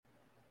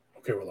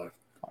Okay, we're live.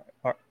 All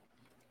right.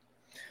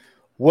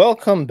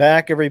 Welcome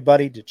back,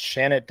 everybody, to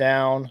Chant It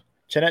Down.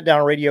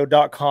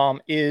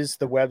 ChantItDownRadio.com is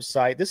the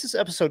website. This is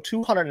episode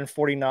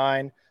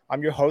 249.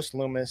 I'm your host,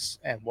 Leumas,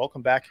 and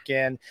welcome back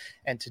again.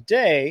 And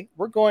today,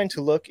 we're going to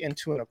look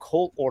into an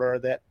occult order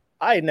that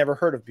I had never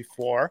heard of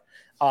before.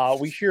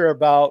 We hear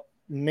about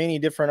many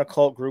different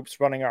occult groups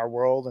running our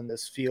world in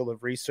this field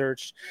of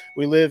research.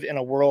 We live in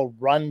a world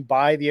run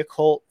by the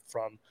occult,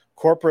 from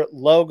corporate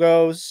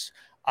logos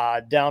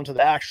down to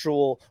the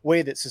actual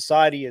way that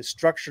society is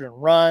structured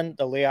and run,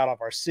 the layout of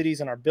our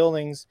cities and our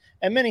buildings,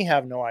 and many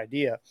have no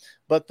idea.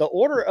 But the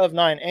Order of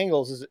Nine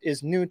Angles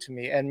is new to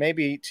me, and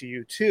maybe to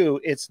you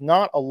too. It's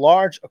not a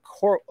large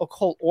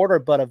occult order,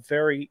 but a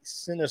very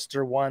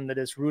sinister one that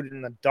is rooted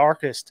in the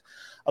darkest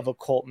of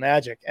occult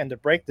magic. And to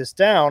break this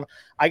down,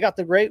 I got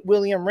the great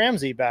William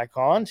Ramsey back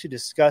on to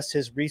discuss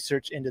his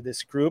research into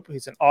this group.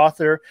 He's an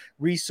author,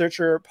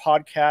 researcher,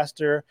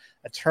 podcaster,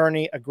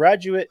 attorney, a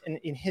graduate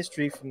in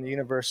history from the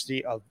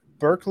University of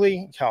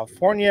Berkeley,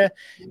 California,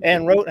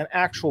 and wrote an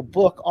actual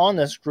book on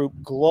this group,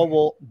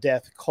 Global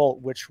Death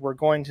Cult, which we're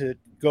going to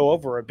go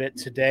over a bit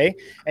today.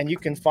 And you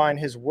can find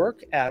his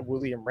work at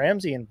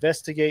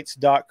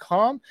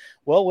WilliamRamseyInvestigates.com.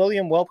 Well,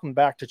 William, welcome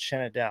back to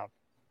Chant It Down.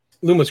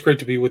 Leumas, great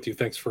to be with you.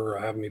 Thanks for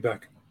having me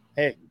back.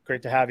 Hey,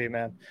 great to have you,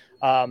 man.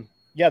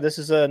 This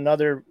is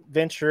another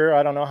venture.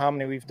 I don't know how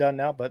many we've done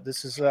now, but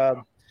this is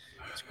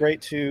it's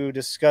great to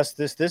discuss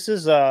this. This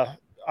is I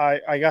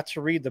got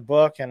to read the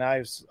book, and I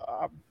was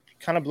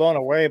kind of blown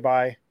away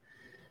by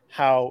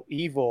how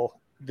evil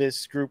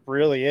this group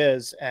really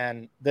is,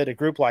 and that a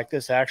group like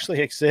this actually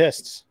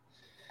exists.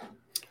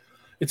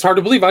 It's hard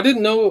to believe. I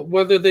didn't know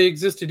whether they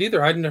existed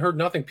either. I hadn't heard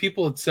nothing.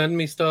 People would send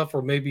me stuff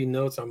or maybe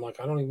notes. I'm like,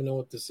 I don't even know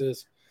what this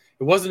is.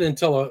 It wasn't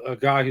until a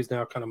guy who's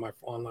now kind of my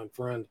online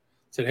friend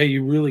said, hey,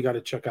 you really got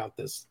to check out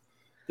this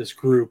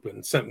group,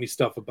 and sent me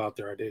stuff about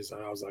their ideas.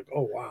 And I was like,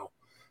 oh, wow.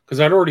 Because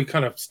I'd already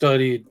kind of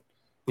studied,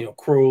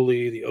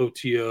 Crowley, the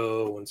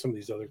OTO, and some of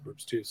these other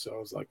groups too. So I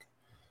was like,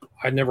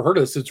 I'd never heard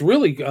of this. It's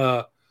really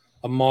a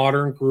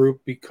modern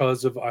group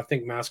because of, I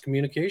think, mass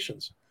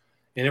communications.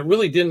 And it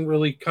really didn't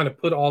really kind of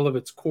put all of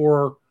its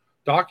core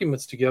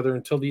documents together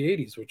until the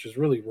 80s, which is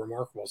really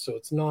remarkable. So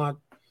it's not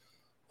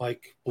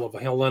like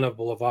Helena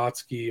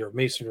Blavatsky or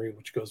Masonry,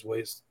 which goes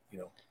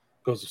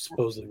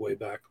supposedly way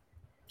back.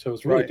 So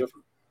it's really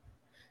different.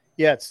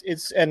 Yeah,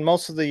 it's and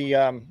most of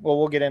the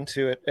we'll get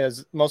into it,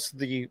 as most of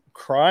the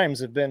crimes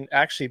have been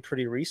actually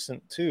pretty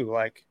recent too,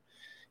 like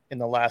in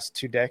the last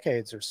 2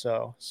 decades or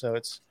so. So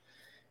it's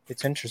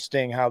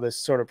interesting how this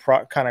sort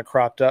of kind of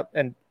cropped up,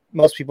 and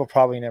most people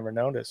probably never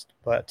noticed.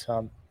 But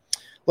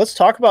let's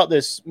talk about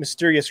this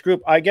mysterious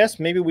group. I guess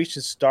maybe we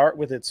should start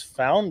with its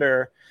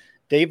founder,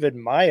 David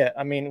Myatt.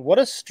 I mean, what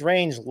a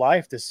strange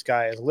life this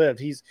guy has lived.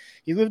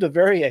 He lived a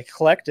very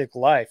eclectic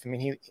life. I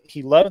mean,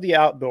 he loved the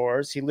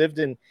outdoors. He lived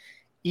in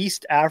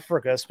East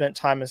Africa, spent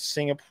time in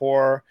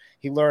Singapore.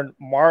 He learned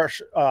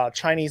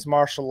Chinese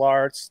martial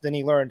arts. Then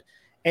he learned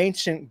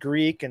ancient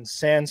Greek and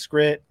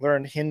Sanskrit,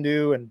 learned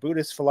Hindu and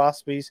Buddhist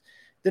philosophies.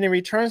 Then he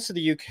returns to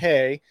the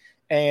UK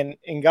and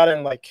got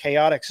in like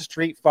chaotic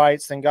street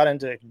fights, then got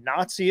into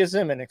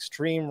Nazism and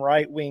extreme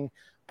right-wing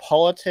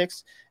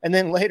politics. And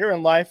then later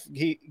in life,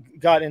 he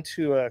got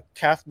into a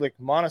Catholic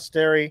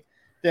monastery,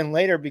 then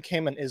later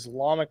became an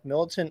Islamic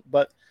militant.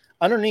 But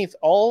underneath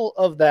all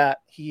of that,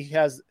 he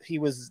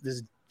was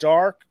this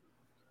dark,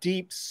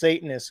 deep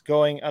Satanist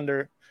going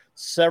under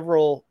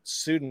several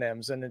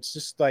pseudonyms. And it's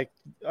just like,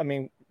 I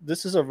mean,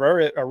 this is a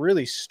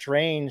really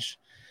strange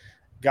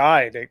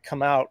guy to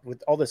come out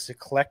with all this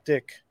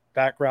eclectic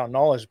background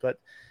knowledge, but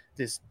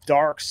this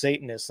dark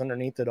Satanist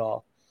underneath it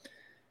all.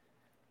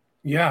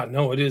 Yeah,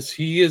 no, it is.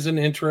 He is an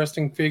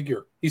interesting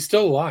figure. He's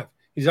still alive.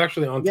 He's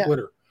actually on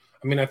Twitter.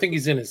 I mean, I think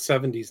he's in his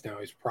 70s now.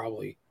 He's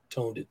probably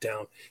toned it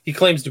down. He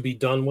claims to be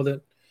done with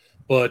it,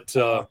 but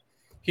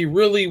he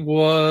really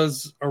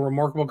was a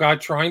remarkable guy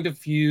trying to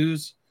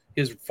fuse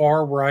his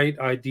far-right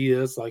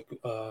ideas like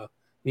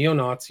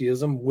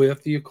neo-Nazism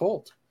with the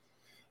occult.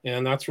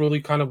 And that's really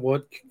kind of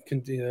what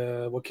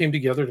came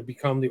together to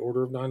become the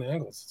Order of Nine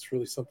Angles. It's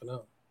really something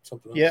else.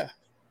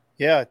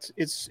 Yeah.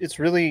 It's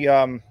really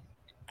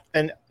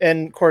and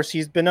of course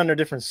he's been under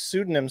different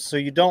pseudonyms, so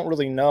you don't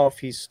really know if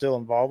he's still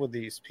involved with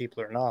these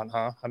people or not,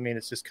 huh? I mean,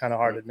 it's just kind of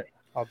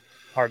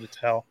hard to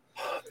tell.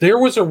 There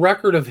was a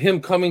record of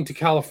him coming to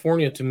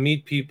California to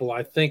meet people,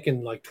 I think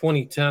in like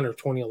 2010 or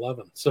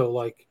 2011. So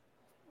like,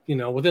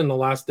 within the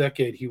last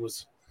decade, he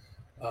was.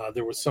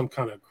 There was some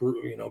kind of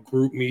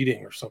group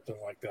meeting or something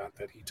like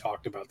that he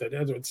talked about. That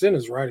it's in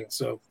his writing,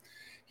 so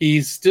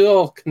he's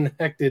still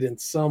connected in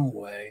some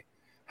way.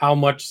 How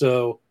much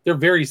so? They're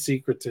very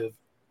secretive.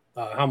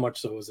 How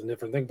much so is a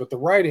different thing, but the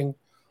writing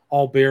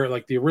all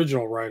like the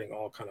original writing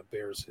all kind of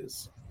bears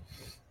his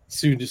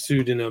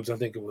pseudonyms. I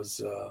think it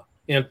was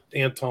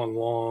Anton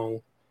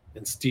Long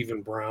and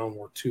Stephen Brown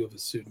were two of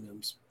his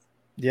pseudonyms.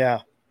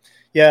 Yeah.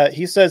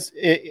 He says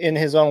in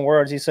his own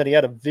words, he said he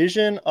had a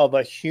vision of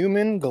a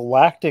human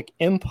galactic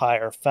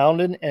empire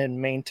founded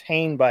and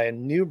maintained by a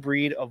new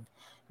breed of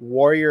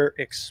warrior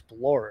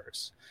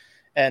explorers.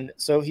 And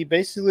so he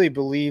basically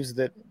believes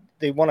that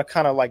they want to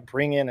kind of like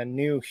bring in a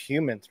new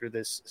human through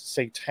this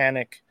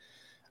satanic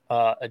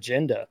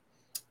agenda.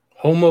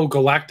 Homo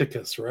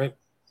Galacticus, right?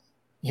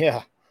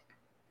 Yeah.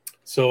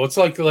 So it's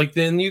like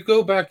then you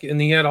go back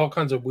and he had all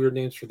kinds of weird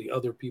names for the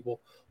other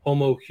people,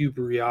 Homo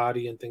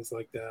Hubriati and things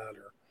like that,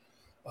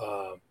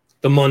 or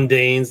the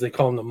mundanes. They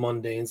call them the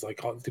mundanes.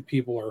 Like the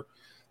people are,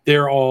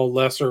 they're all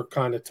lesser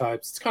kind of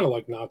types. It's kind of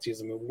like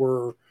Nazism. And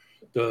we're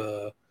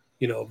the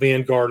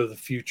vanguard of the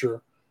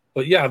future.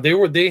 But yeah,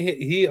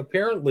 he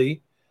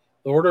apparently,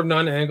 the Order of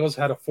Nine Angles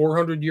had a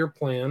 400-year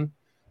plan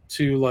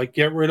to like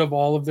get rid of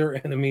all of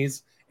their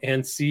enemies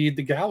and seed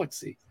the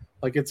galaxy.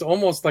 Like it's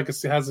almost like it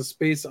has a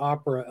space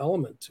opera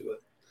element to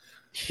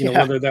it.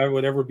 Whether that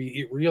would ever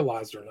be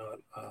realized or not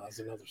is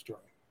another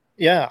story.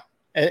 Yeah.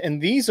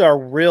 And these are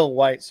real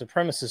white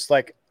supremacists.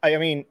 Like, I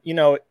mean,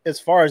 as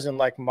far as in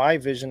like my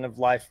vision of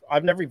life,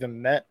 I've never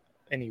even met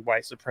any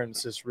white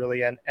supremacists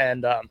really.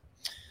 And of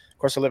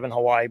course I live in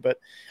Hawaii, but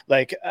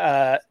like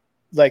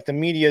the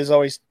media is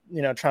always,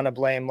 trying to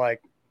blame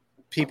like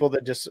people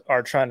that just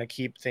are trying to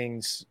keep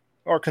things,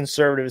 or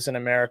conservatives in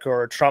America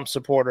or Trump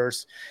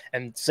supporters,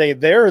 and say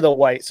they're the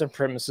white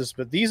supremacists.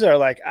 But these are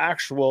like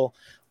actual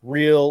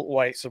real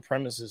white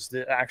supremacists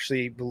that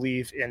actually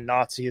believe in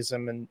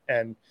Nazism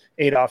and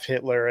Adolf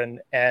Hitler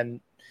and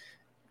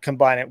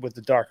combine it with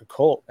the dark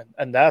occult.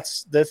 And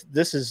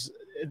this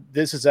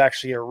is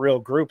actually a real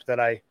group that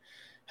I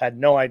had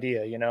no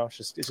idea,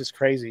 it's just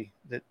crazy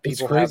that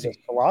people have this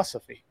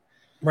philosophy.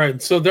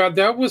 Right. So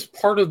that was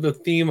part of the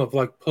theme of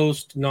like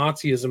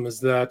post-Nazism, is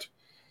that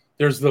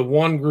there's the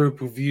one group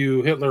who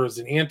view Hitler as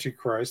an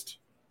antichrist.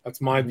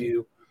 That's my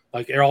view.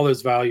 Like all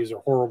his values are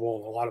horrible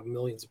and a lot of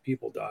millions of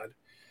people died.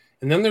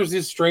 And then there's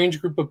this strange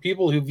group of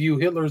people who view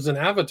Hitler as an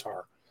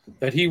avatar,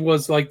 that he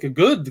was like a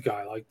good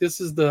guy. Like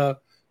this is the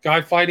guy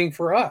fighting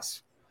for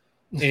us.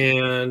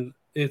 And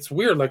it's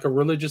weird, like a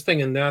religious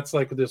thing. And that's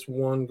like this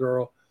one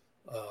girl,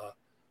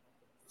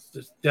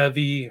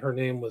 Devi, her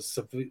name was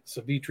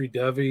Savitri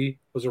Devi,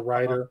 was a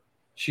writer.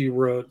 She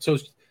wrote, so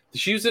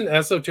she was an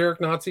esoteric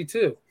Nazi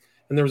too.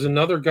 And there was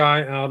another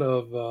guy out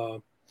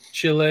of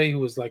Chile who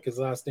was like, his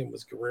last name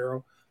was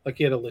Guerrero, like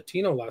he had a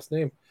Latino last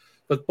name.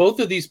 But both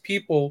of these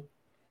people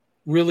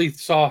really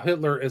saw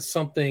Hitler as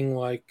something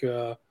like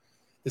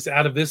this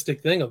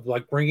atavistic thing of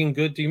like bringing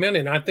good to humanity.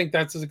 And I think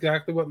that's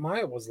exactly what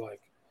Maya was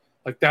like.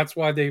 Like that's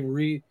why they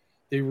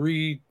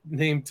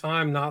renamed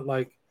time, not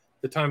like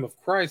the time of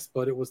Christ,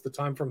 but it was the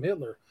time from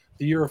Hitler,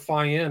 the year of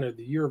Fayen, or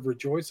the year of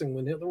rejoicing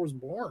when Hitler was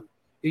born,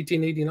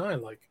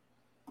 1889. Like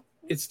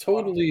it's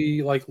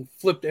totally like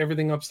flipped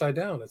everything upside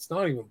down. It's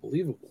not even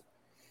believable.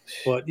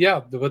 But yeah,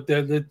 but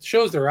the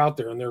shows they're out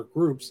there and their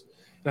groups.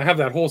 And I have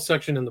that whole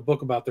section in the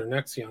book about their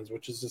Nexions,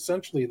 which is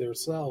essentially their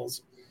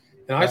cells.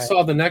 And I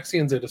saw the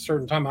Nexions at a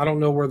certain time. I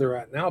don't know where they're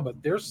at now,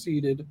 but they're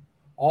seated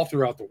all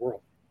throughout the world.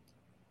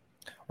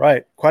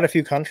 Right. Quite a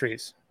few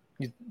countries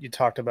you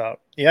talked about.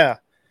 Yeah.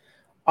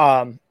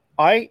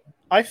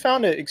 I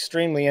found it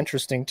extremely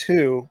interesting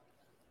too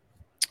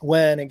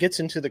when it gets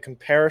into the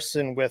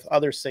comparison with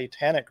other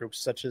satanic groups,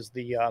 such as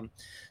the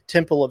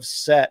Temple of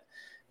Set.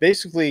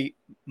 Basically,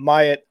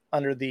 Myatt,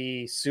 under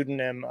the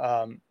pseudonym,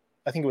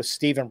 I think it was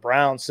Stephen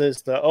Brown,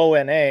 says the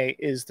ONA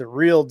is the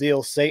real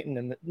deal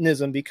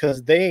Satanism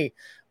because they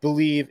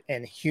believe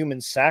in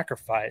human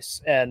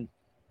sacrifice. And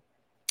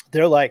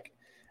they're like,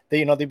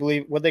 they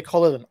believe, what they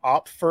call it, an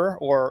Opfer,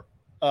 or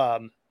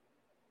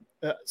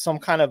some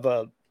kind of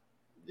a,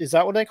 is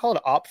that what they call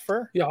it?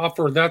 Opfer? Yeah,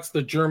 Opfer. That's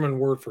the German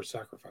word for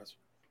sacrifice.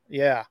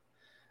 Yeah.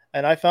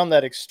 And I found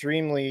that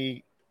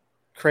extremely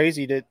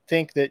crazy to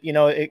think that,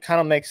 it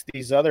kind of makes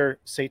these other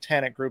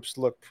satanic groups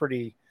look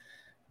pretty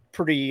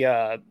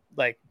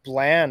like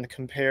bland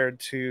compared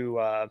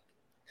to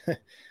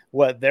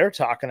what they're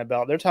talking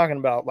about. They're talking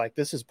about like,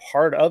 this is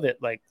part of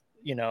it. Like,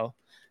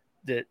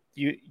 that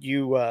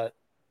you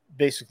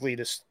basically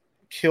just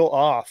kill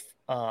off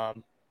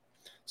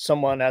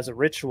someone as a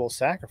ritual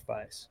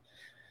sacrifice,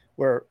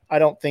 where I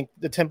don't think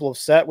the Temple of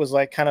Set was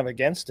like kind of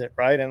against it.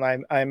 Right. And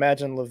I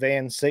imagine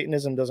LaVeyan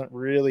Satanism doesn't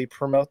really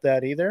promote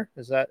that either.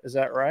 Is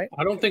that right?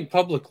 I don't think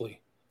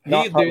publicly.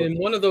 In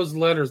one of those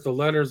letters, the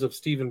letters of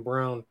Stephen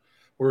Brown,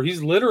 where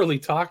he's literally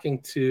talking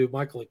to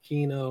Michael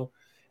Aquino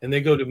and they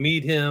go to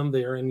meet him.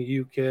 They're in the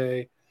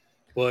UK.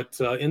 But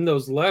in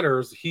those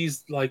letters,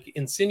 he's like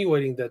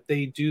insinuating that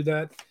they do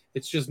that.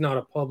 It's just not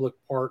a public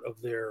part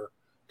of their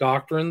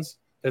doctrines,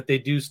 that they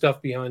do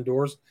stuff behind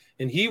doors.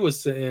 And he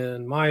was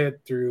saying, Maya,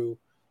 through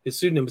his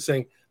pseudonym, was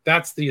saying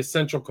that's the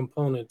essential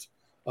component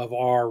of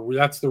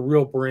that's the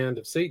real brand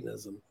of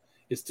Satanism,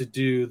 is to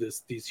do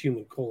these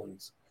human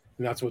killings.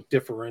 And that's what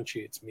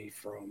differentiates me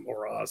from,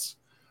 or us,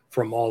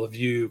 from all of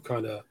you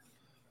kind of,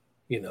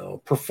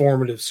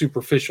 performative,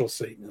 superficial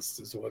Satanists,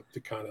 is what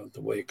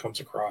the way it comes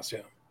across.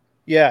 Yeah.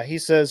 Yeah, he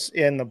says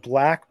in the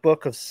Black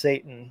Book of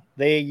Satan,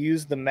 they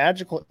use the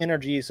magical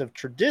energies of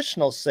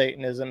traditional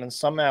Satanism and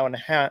somehow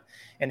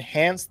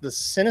enhance the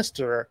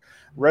sinister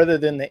rather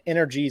than the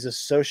energies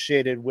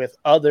associated with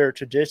other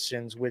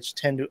traditions, which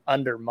tend to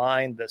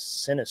undermine the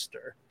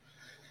sinister.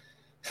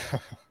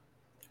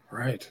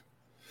 Right.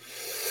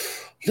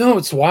 No,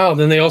 it's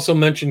wild. And they also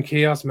mentioned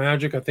chaos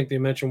magic. I think they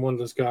mentioned one of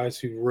those guys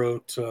who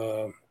wrote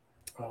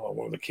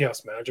one of the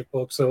chaos magic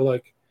books. So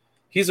like,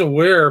 he's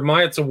aware.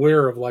 Myatt's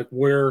aware of like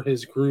where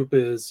his group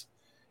is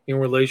in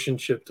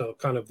relationship to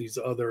kind of these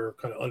other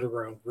kind of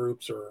underground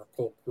groups or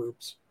occult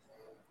groups.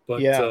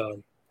 But Yeah.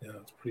 yeah,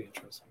 it's pretty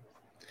interesting.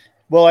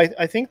 Well,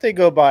 I think they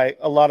go by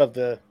a lot of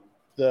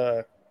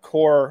the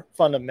core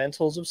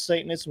fundamentals of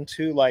Satanism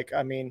too. Like,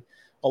 I mean,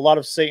 a lot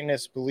of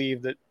Satanists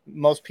believe that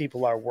most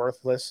people are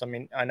worthless. I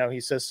mean, I know he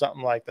says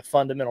something like the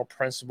fundamental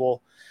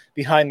principle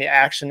behind the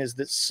action is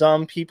that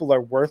some people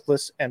are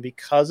worthless and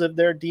because of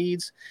their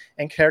deeds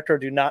and character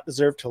do not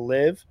deserve to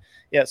live.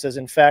 Yeah, it says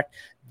in fact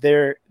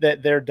their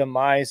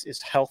demise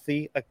is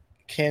healthy,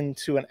 akin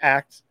to an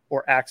act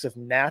or acts of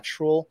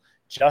natural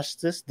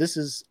justice. This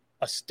is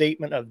a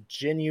statement of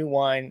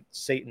genuine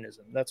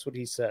Satanism. That's what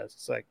he says.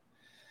 It's like,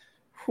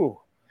 whew.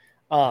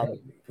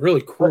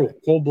 Really cruel,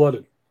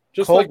 cold-blooded.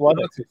 Just like the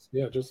Nazis.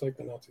 Yeah, just like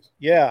the Nazis.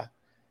 Yeah.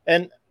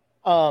 And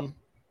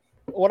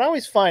what I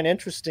always find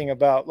interesting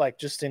about like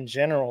just in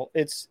general,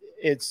 it's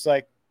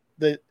like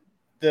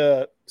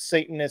the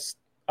Satanist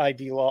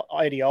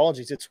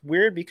ideologies. It's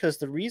weird because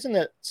the reason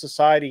that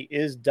society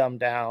is dumbed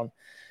down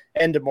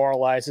and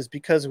demoralized is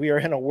because we are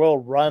in a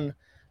world run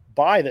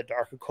by the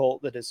dark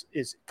occult that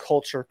is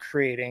culture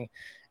creating.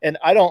 And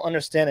I don't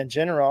understand in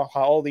general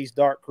how all these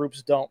dark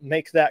groups don't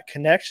make that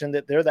connection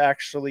that they're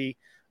actually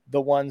the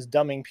ones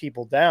dumbing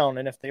people down.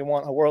 And if they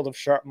want a world of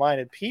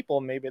sharp-minded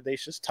people, maybe they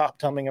should stop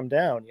dumbing them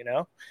down, you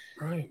know?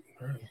 Right.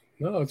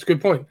 No, it's a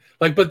good point.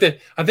 Like, but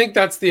I think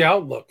that's the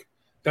outlook.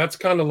 That's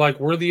kind of like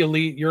we're the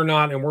elite, you're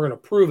not, and we're going to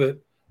prove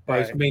it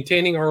by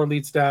maintaining our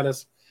elite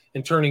status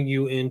and turning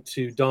you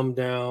into dumbed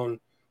down,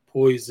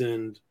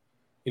 poisoned,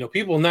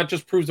 people. And that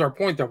just proves our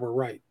point that we're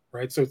right.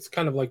 Right. So it's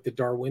kind of like the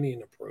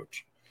Darwinian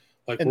approach.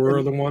 Like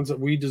we're the ones that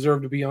we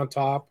deserve to be on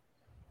top.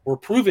 We're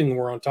proving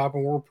we're on top,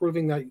 and we're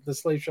proving that the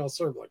slave shall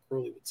serve, like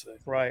Curly would say.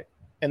 Right.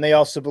 And they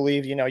also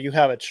believe, you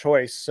have a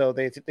choice. So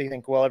they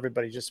think, well,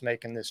 everybody's just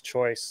making this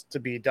choice to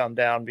be dumbed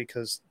down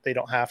because they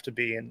don't have to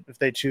be. And if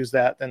they choose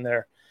that, then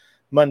they're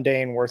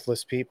mundane,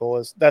 worthless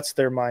people. That's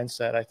their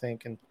mindset, I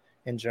think,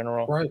 in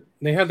general. Right.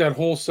 They had that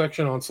whole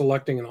section on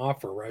selecting an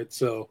offer, right?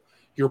 So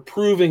you're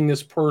proving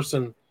this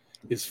person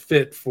is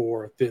fit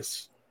for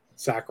this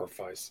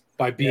sacrifice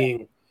by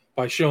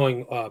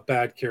showing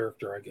bad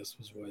character, I guess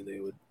was the way they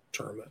would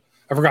term it.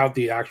 I forgot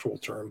the actual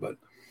term, but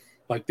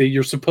like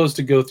you're supposed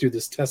to go through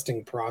this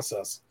testing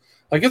process.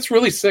 Like it's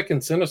really sick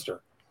and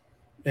sinister.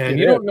 And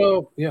you don't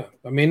know. Yeah.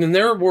 I mean, and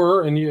there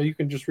were, and you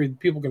can just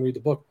people can read the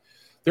book.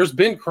 There's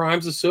been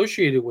crimes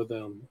associated with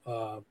them.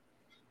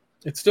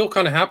 It's still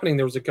kind of happening.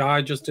 There was a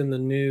guy just in the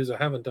news. I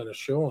haven't done a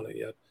show on it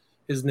yet.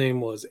 His name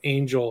was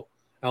Angel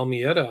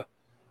Almeida,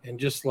 and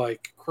just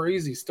like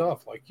crazy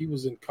stuff. Like he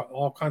was in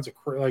all kinds of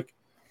like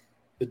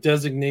the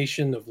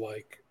designation of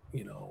like,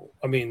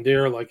 I mean,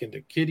 they're like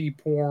into kiddie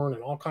porn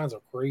and all kinds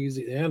of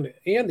crazy and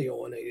the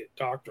ONA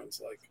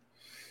doctrines. Like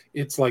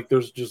it's like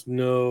there's just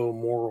no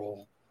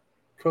moral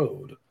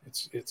code.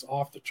 It's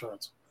off the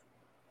charts.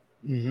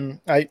 Mm-hmm.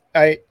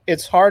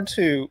 It's hard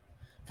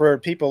for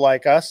people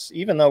like us,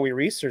 even though we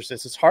research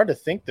this, it's hard to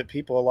think that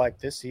people like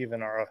this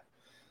even are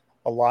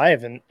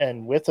alive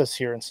and with us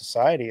here in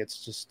society.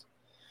 It's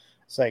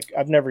like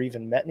I've never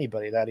even met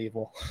anybody that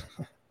evil.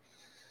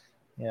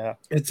 Yeah.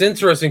 It's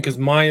interesting because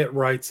Myatt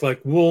writes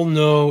like, we'll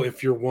know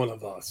if you're one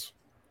of us.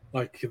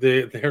 Like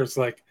there's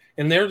like,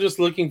 and they're just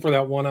looking for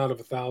that 1 out of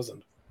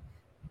 1,000.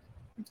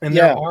 And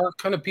there are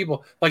kind of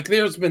people like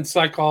there's been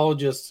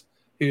psychologists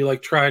who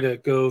like try to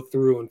go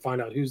through and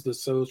find out who's the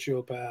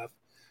sociopath,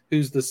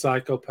 who's the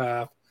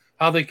psychopath,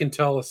 how they can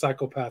tell a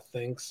psychopath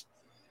thinks.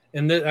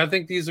 And I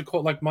think these are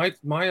cool. Like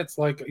Myatt's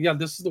like, yeah,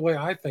 this is the way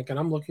I think, and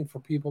I'm looking for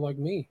people like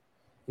me.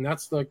 And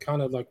that's the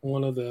kind of like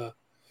one of the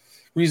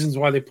reasons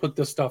why they put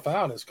this stuff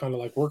out is kind of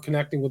like we're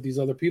connecting with these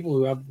other people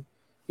who have,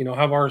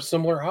 have our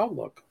similar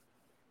outlook,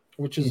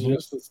 which is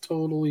just this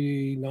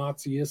totally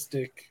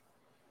Naziistic,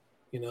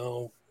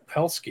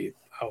 hellscape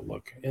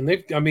outlook. And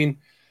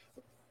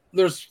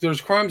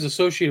there's crimes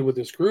associated with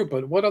this group,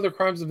 but what other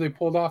crimes have they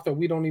pulled off that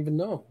we don't even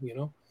know?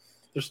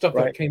 There's stuff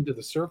that came to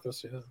the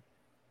surface. Yeah.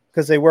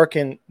 Because they work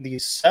in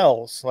these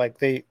cells. Like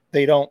they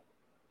don't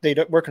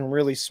work in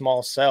really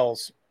small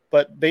cells,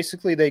 but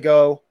basically they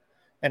go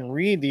and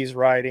read these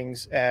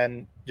writings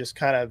and just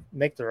kind of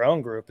make their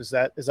own group. Is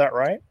that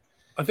right?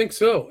 I think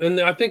so. And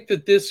I think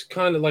that this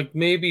kind of like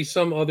maybe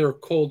some other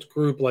cult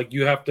group, like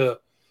you have to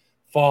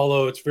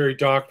follow, it's very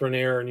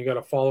doctrinaire and you got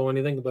to follow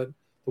anything. But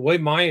the way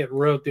Myatt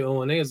wrote the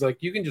ONA is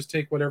like, you can just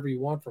take whatever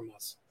you want from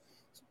us.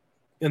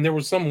 And there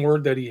was some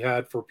word that he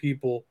had for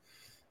people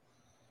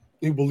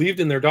who believed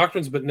in their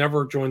doctrines, but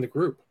never joined the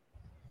group.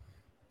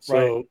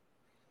 So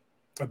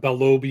a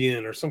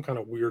Balobian or some kind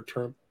of weird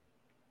term.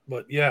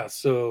 But yeah,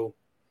 so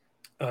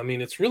I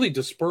mean, it's really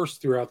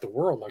dispersed throughout the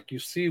world. Like you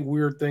see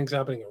weird things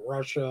happening in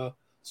Russia,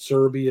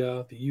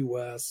 Serbia, the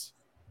US,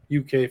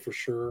 UK for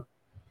sure,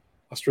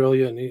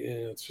 Australia. And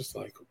it's just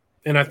like,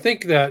 and I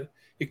think that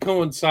it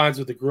coincides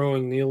with the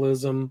growing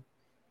nihilism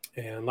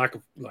and lack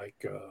of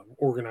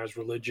organized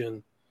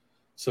religion.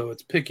 So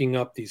it's picking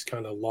up these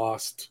kind of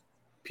lost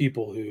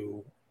people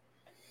who,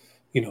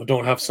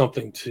 don't have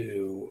something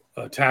to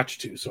attach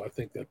to. So I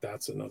think that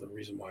that's another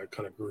reason why it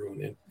kind of grew,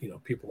 and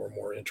people were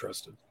more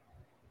interested.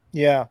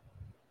 Yeah.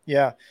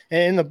 Yeah.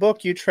 And in the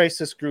book, you trace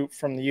this group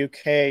from the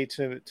UK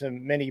to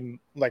many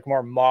like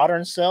more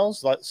modern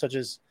cells, such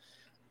as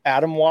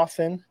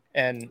Atomwaffen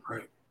and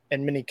Right.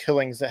 many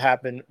killings that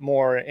happen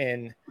more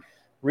in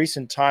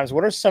recent times.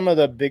 What are some of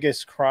the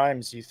biggest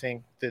crimes you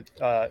think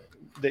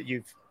that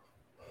you've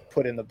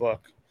put in the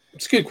book?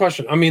 It's a good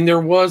question. I mean,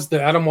 there was the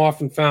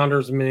Atomwaffen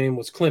founder's name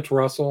was Clint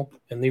Russell,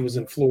 and he was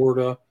in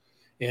Florida,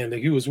 and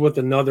he was with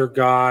another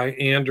guy,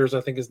 Anders, I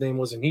think his name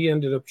was, and he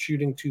ended up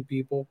shooting 2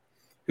 people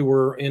who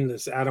were in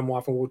this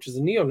Atomwaffen, which is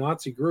a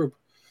neo-Nazi group,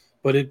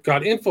 but it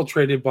got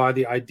infiltrated by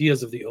the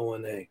ideas of the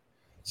ONA.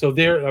 So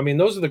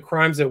those are the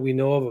crimes that we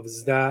know of.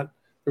 Is that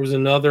there was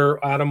another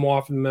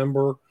Atomwaffen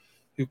member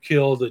who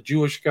killed a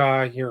Jewish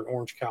guy here in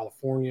Orange,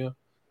 California,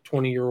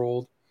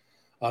 20-year-old.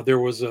 There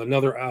was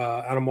another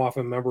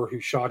Atomwaffen member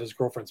who shot his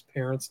girlfriend's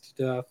parents to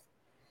death.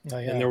 Oh,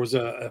 yeah. And there was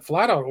a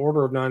flat-out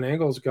Order of Nine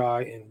Angles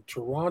guy in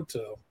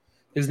Toronto.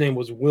 His name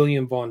was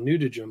William von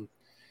Nudegem,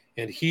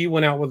 and he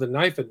went out with a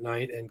knife at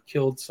night and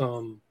killed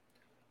some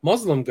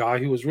Muslim guy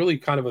who was really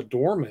kind of a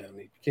doorman.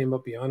 He came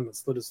up behind him and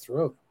slit his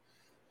throat.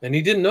 And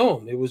he didn't know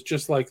him. It was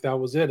just like that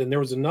was it. And there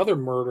was another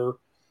murder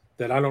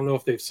that I don't know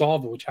if they've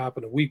solved, which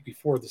happened a week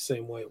before the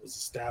same way. It was a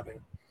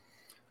stabbing.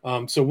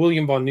 So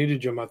William von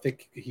Nudegem, I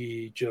think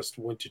he just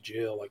went to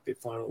jail. Like they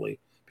finally,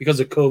 because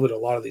of COVID, a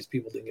lot of these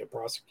people didn't get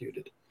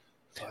prosecuted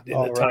in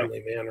a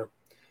timely manner.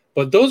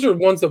 But those are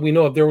ones that we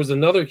know of. There was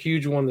another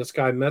huge one, this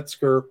guy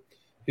Metzger,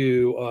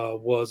 who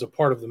was a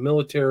part of the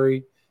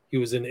military. He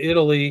was in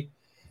Italy.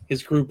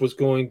 His group was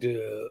going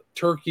to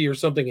Turkey or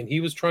something, and he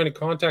was trying to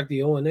contact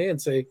the ONA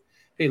and say,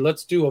 hey,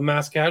 let's do a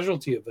mass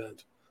casualty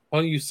event. Why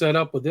don't you set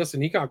up with this?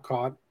 And he got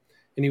caught,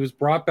 and he was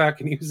brought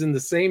back, and he was in the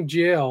same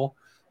jail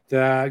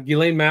that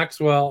Ghislaine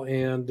Maxwell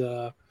and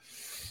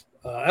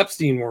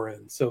Epstein were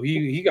in. So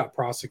he got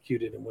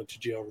prosecuted and went to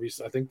jail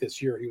recently. I think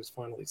this year he was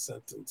finally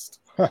sentenced,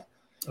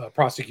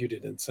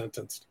 prosecuted and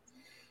sentenced.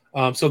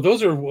 So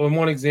those are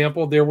one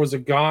example. There was a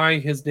guy,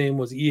 his name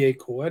was E.A.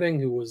 Koetting,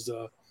 who was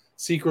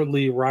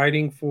secretly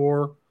writing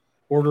for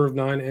Order of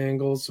Nine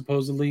Angles,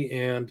 supposedly,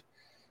 and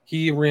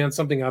he ran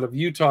something out of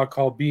Utah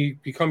called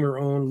Become Your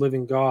Own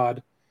Living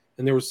God.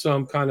 And there was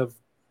some kind of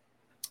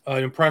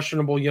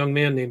impressionable young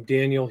man named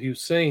Daniel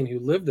Hussein who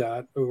lived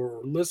that or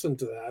listened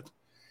to that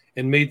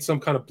and made some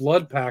kind of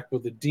blood pact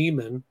with a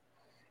demon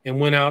and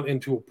went out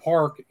into a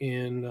park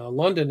in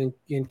London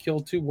and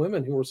killed 2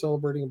 women who were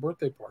celebrating a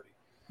birthday party.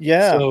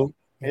 Yeah. So,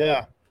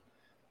 yeah.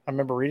 I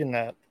remember reading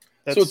that.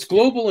 So it's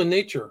global in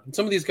nature. And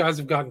some of these guys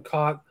have gotten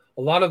caught.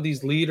 A lot of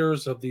these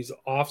leaders of these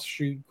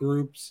offshoot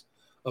groups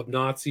of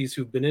Nazis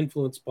who've been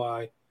influenced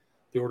by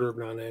the Order of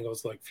Nine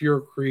Angles, like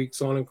Fuhrer Krieg,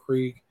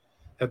 Sonnenkrieg,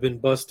 have been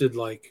busted.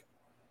 Like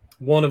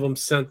one of them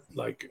sent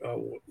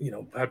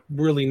had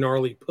really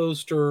gnarly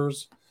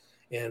posters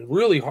and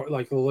really hard.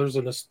 Like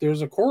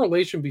there's a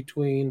correlation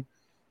between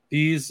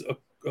these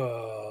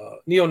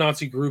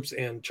neo-Nazi groups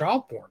and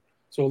child porn.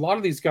 So a lot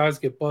of these guys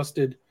get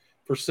busted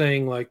for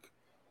saying like,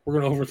 we're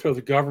going to overthrow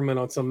the government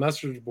on some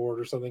message board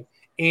or something,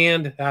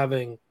 and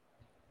having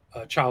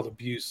child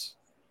abuse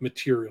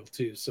material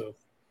too. So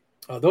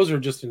those are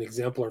just an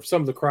example of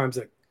some of the crimes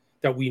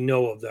that we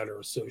know of that are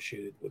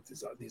associated with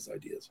these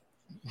ideas.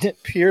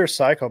 Pure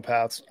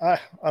psychopaths.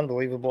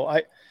 Unbelievable.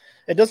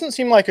 It doesn't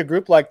seem like a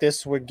group like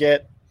this would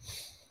get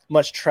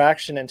much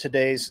traction in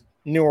today's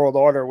New World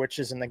Order, which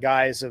is in the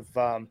guise of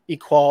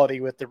equality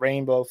with the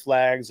rainbow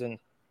flags. And,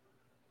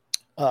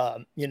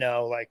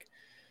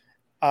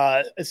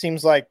 it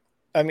seems like,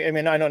 I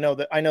mean, I don't know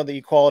that. I know the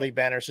equality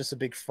banner is just a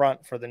big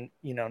front for the,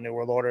 New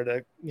World Order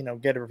to,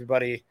 get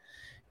everybody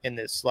in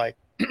this like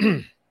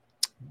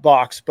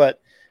box.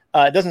 But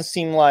it doesn't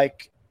seem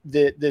like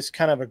this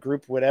kind of a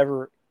group would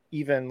ever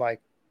even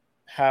like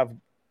have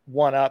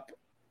one up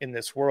in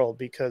this world,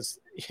 because,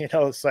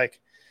 it's like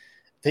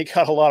they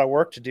got a lot of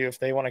work to do if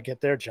they want to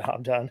get their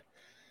job done.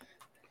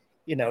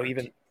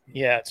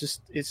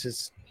 It's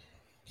just.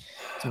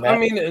 I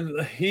mean,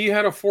 he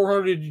had a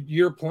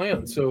 400-year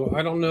plan, so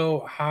I don't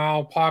know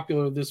how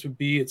popular this would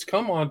be. It's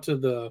come onto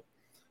the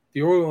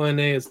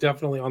ONA is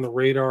definitely on the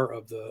radar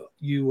of the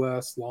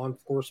U.S. law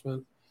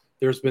enforcement.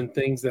 There's been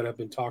things that have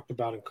been talked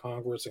about in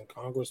Congress, and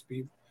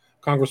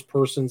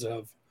congresspersons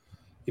have,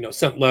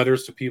 sent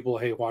letters to people,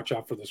 hey, watch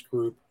out for this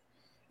group.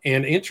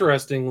 And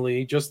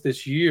interestingly, just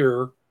this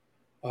year,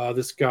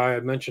 this guy I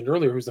mentioned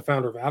earlier, who's the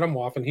founder of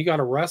Atomwaffen, he got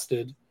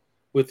arrested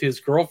with his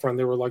girlfriend.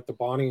 They were like the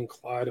Bonnie and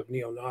Clyde of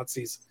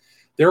neo-Nazis.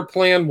 Their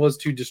plan was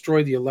to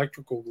destroy the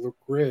electrical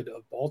grid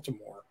of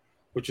Baltimore,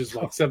 which is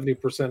like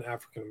 70%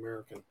 African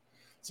American.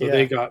 So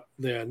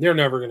they're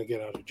never going to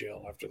get out of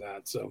jail after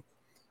that. So,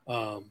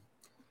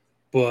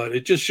 but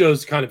it just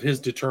shows kind of his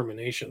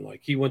determination.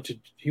 Like he went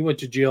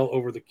to jail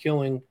over the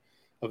killing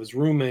of his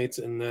roommates,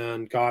 and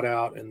then got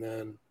out, and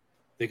then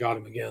they got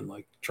him again,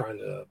 like trying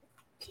to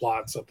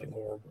plot something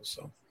horrible.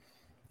 So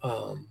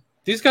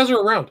these guys are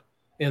around,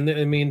 and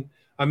I mean,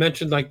 I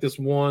mentioned like this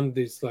one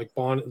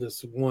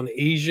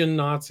Asian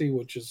Nazi,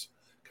 which is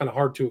kind of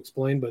hard to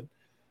explain, but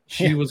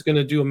she was going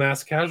to do a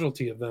mass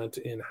casualty event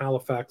in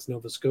Halifax,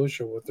 Nova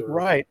Scotia, with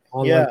her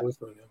online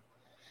boyfriend.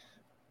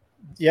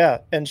 Yeah,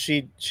 and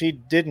she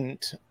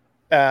didn't,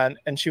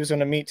 and she was going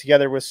to meet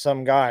together with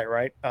some guy,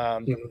 right?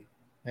 And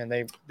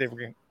they were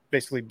going to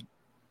basically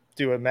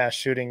do a mass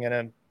shooting in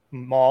a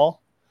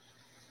mall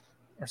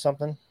or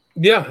something.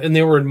 Yeah, and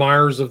they were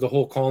admirers of the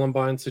whole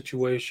Columbine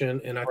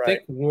situation, and I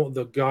think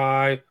the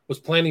guy was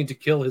planning to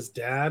kill his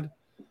dad.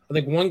 I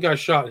think one guy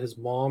shot his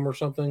mom or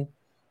something,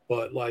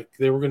 but like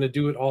they were going to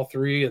do it all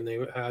three, and they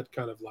had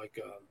kind of like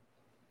a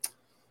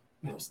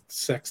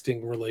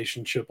sexting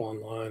relationship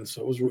online.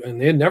 So it was,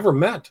 and they had never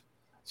met.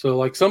 So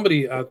like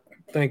somebody,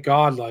 thank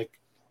God, like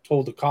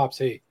told the cops,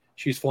 "Hey,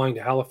 she's flying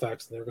to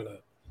Halifax, and they're going to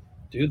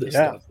do this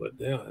stuff." But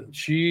yeah, and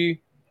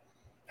she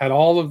had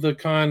all of the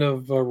kind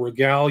of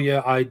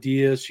regalia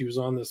ideas. She was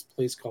on this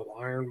place called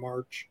Iron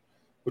March,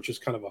 which is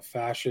kind of a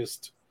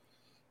fascist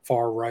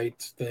far right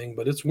thing.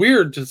 But it's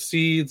weird to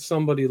see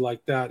somebody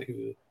like that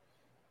who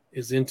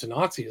is into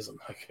Nazism.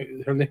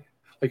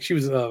 Like she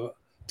was a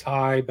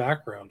Thai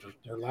background.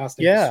 Her last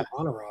name is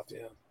Sumanarath.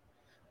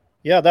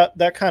 Yeah,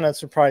 that kind of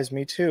surprised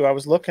me too. I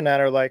was looking at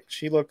her like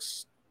she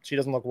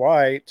doesn't look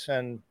white,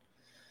 and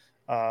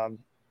so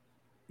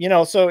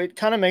it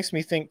kind of makes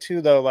me think too,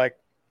 though, like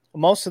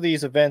most of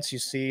these events you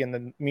see in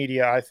the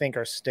media, I think,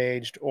 are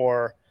staged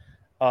or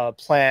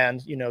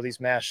planned. These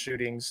mass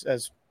shootings,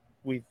 as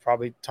we've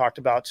probably talked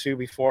about too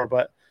before,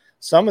 but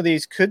some of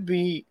these could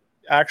be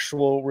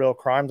actual real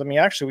crimes. I mean,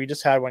 actually, we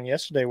just had one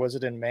yesterday. Was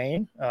it in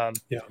Maine? Maine.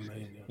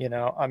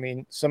 Yeah. I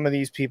mean, some of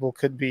these people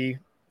could be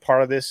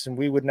part of this, and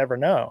we would never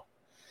know.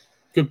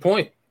 Good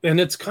point. And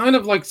it's kind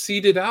of like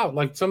seeded out.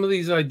 Like some of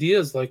these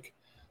ideas, like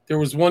there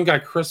was one guy,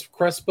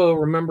 Crespo.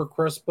 Remember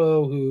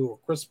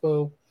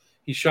Crespo?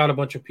 He shot a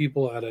bunch of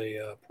people at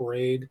a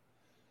parade.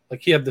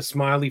 Like he had the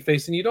smiley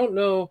face, and you don't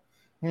know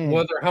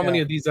how many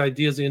of these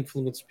ideas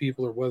influence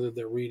people or whether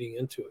they're reading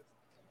into it.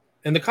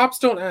 And the cops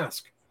don't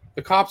ask.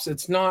 The cops,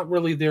 it's not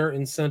really their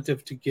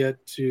incentive to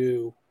get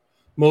to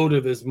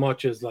motive as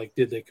much as like,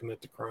 did they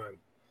commit the crime?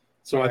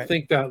 So I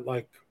think that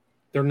like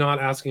they're not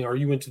asking, are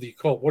you into the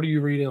occult? What are you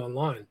reading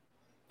online?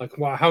 Like,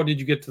 how did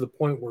you get to the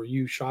point where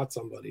you shot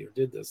somebody or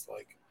did this?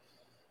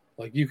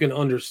 Like you can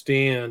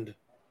understand,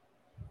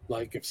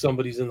 like if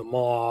somebody's in the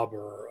mob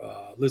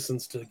or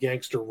listens to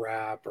gangster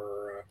rap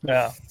or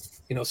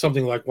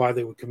something like why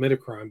they would commit a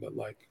crime. But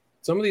like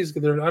some of these, I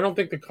don't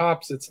think the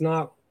cops, it's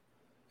not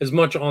as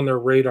much on their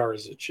radar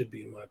as it should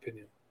be, in my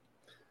opinion.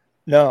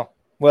 No,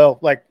 well,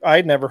 like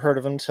I'd never heard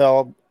of them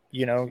until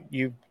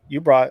you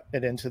brought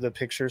it into the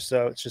picture.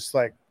 So it's just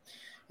like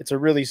it's a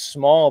really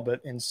small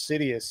but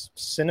insidious,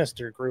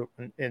 sinister group,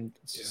 and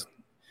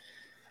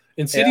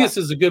insidious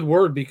is a good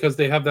word because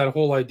they have that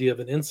whole idea of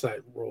an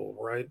insight role,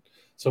 right?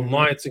 So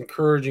it's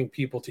encouraging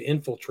people to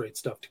infiltrate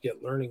stuff to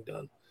get learning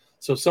done.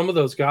 So some of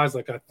those guys,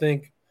 like I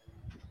think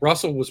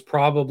Russell was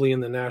probably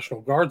in the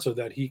National Guard so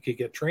that he could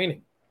get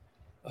training,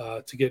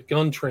 to get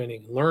gun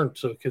training, learn.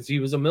 So because he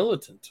was a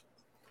militant,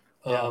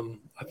 I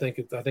think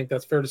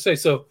that's fair to say.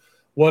 So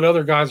what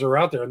other guys are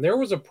out there? And there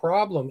was a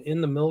problem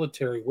in the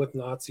military with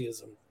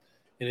Nazism,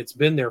 and it's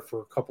been there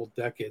for a couple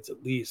decades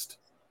at least,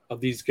 of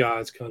these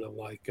guys kind of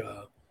like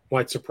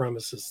white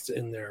supremacists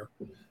in there.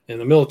 And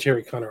the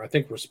military kind of, I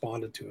think,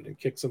 responded to it and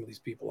kicked some of these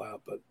people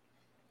out. But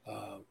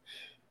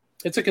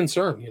it's a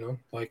concern,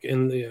 like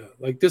in the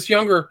like this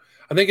younger,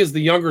 I think as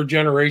the younger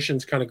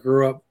generations kind of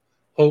grew up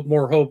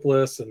more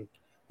hopeless and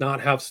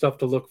not have stuff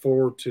to look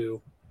forward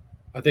to,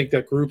 I think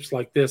that groups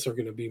like this are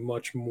going to be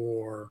much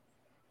more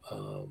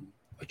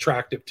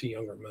attractive to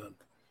younger men.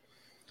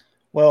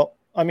 Well,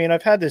 I mean,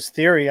 I've had this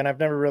theory, and I've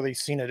never really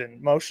seen it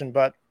in motion,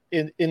 but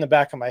in the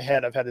back of my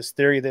head, I've had this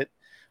theory that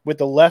with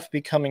the left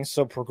becoming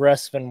so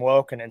progressive and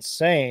woke and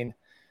insane,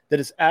 that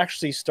it's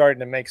actually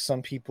starting to make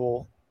some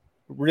people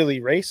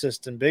really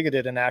racist and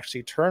bigoted and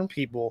actually turn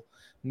people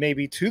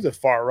maybe to the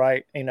far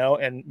right,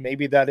 and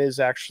maybe that is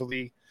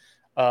actually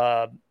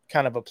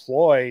kind of a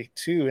ploy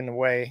too, in a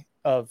way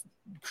of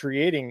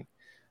creating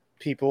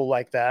people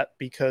like that,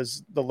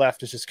 because the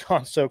left has just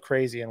gone so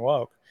crazy and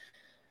woke.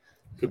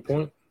 Good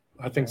point.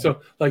 I think so.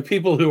 Like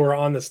people who are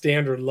on the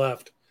standard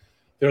left,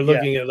 they're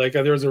looking at like,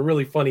 there was a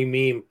really funny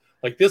meme.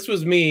 Like this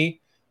was me,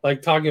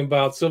 like talking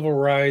about civil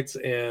rights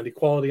and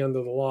equality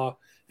under the law.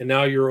 And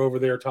now you're over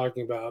there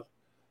talking about,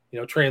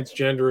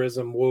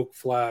 transgenderism, woke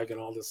flag, and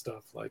all this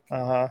stuff. Like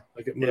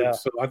it moves. Yeah.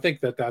 So I think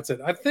that's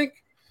it. I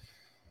think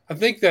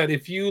that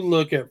if you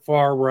look at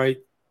far right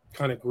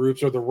kind of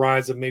groups or the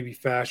rise of maybe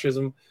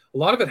fascism, a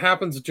lot of it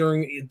happens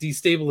during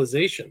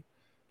destabilization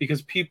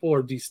because people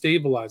are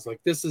destabilized. Like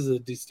this is a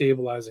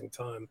destabilizing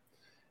time.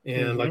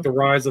 And like the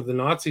rise of the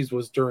Nazis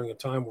was during a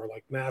time where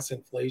like mass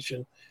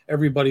inflation,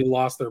 everybody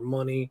lost their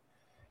money,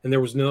 and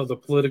the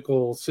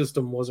political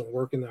system wasn't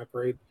working that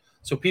great.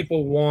 So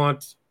people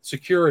want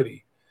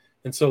security.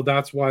 And so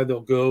that's why they'll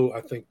go,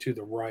 I think, to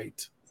the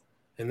right.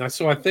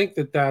 So I think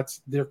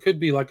there could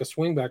be like a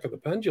swing back of the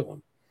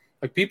pendulum.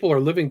 Like people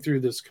are living through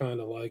this kind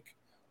of like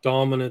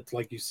dominant,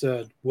 like you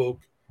said,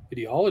 woke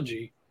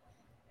ideology.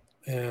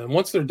 And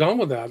once they're done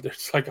with that, they're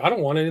just like, I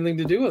don't want anything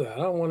to do with that.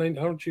 I don't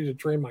want you to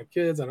train my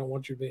kids. I don't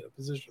want you to be in a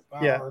position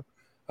of Yeah. power.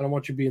 I don't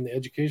want you to be in the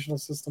educational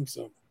system.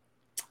 So,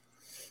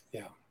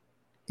 yeah.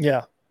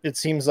 Yeah. It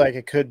seems like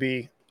it could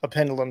be a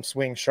pendulum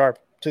swing sharp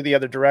to the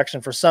other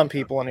direction for some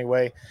people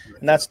anyway.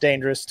 And that's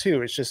dangerous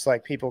too. It's just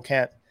like people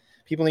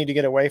need to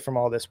get away from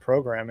all this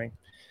programming.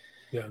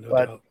 Yeah,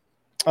 no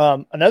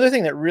doubt. Another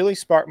thing that really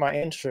sparked my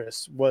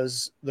interest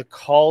was the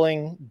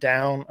calling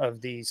down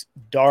of these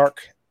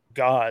dark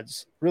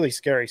gods. Really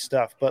scary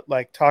stuff. But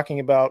like talking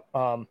about,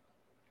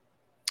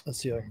 let's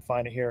see if I can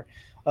find it here.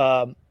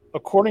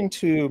 According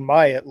to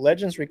Maya,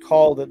 legends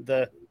recall that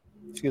the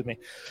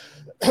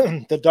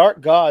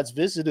dark gods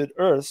visited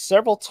Earth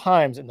several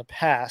times in the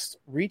past,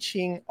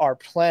 reaching our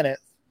planet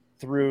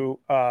through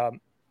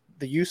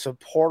the use of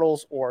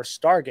portals or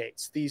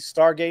stargates. These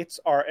stargates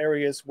are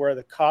areas where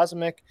the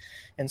cosmic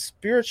and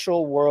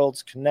spiritual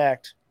worlds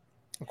connect.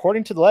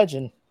 According to the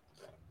legend,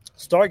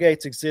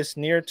 stargates exist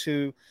near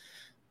to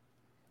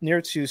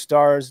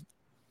stars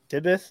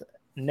Dibith,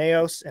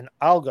 Neos, and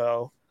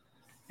Algo.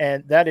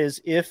 And that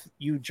is, if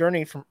you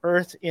journey from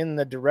Earth in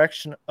the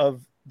direction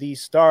of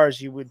these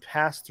stars, you would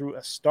pass through a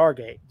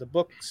stargate. The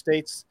book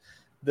states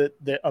that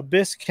the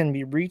abyss can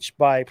be reached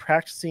by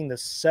practicing the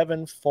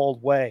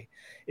sevenfold way.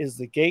 Is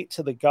the gate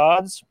to the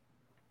gods,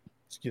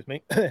 to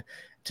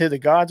the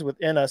gods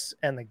within us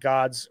and the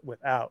gods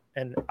without.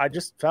 And I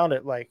just found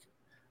it like,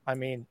 I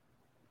mean,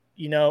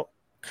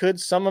 could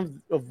some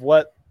of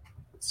what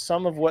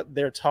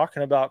they're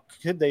talking about,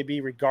 could they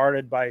be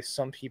regarded by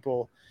some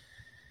people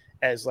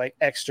as like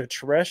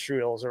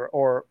extraterrestrials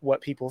or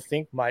what people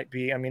think might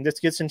be? I mean, this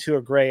gets into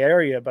a gray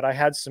area, but I've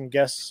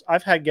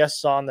had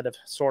guests on that have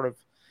sort of,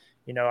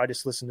 I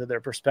just listened to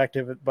their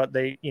perspective, but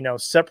they,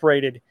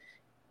 separated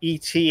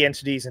ET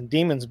entities and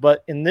demons.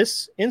 But in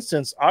this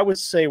instance, I would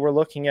say we're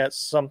looking at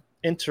some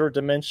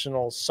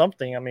interdimensional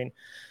something. I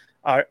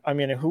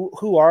mean,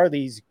 who are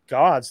these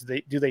gods?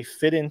 Do they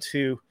fit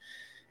into,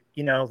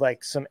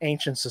 like some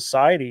ancient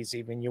societies?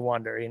 Even, you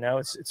wonder.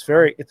 It's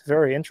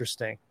very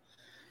interesting.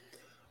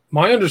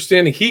 My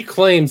understanding, he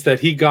claims that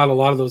he got a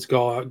lot of those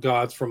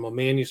gods from a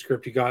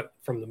manuscript he got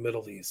from the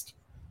Middle East,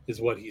 is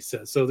what he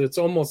says. So it's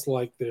almost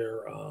like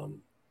they're,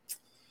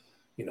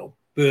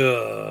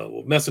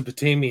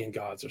 Mesopotamian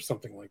gods or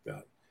something like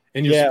that.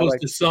 And you're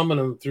supposed to summon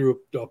them through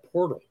a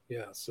portal.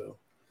 Yeah. So,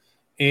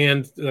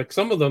 and like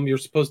some of them, you're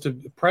supposed to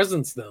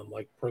presence them,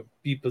 like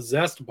be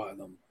possessed by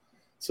them.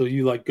 So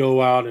you like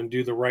go out and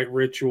do the right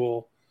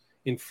ritual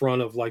in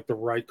front of like the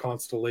right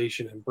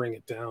constellation and bring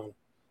it down.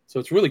 So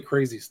it's really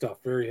crazy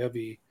stuff, very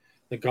heavy.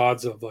 The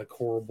gods of like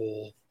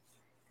horrible,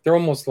 they're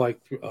almost like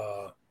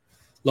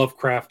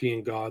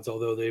Lovecraftian gods,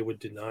 although they would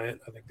deny it.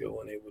 I think the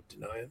ONA would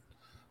deny it.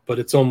 But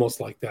it's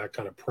almost like that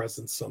kind of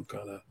presence, some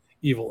kind of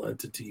evil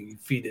entity,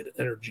 feed it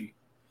energy.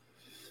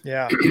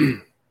 Yeah.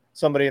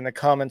 Somebody in the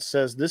comments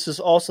says, this is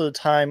also the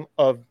time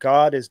of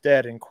God is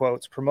dead, in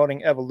quotes,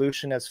 promoting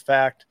evolution as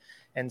fact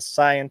and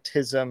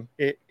scientism.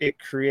 It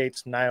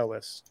creates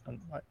nihilists.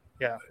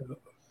 Yeah.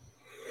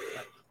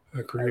 I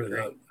agree with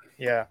that.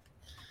 Yeah.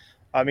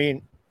 I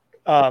mean,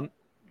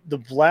 the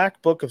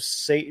Black Book of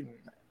Satan,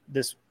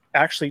 this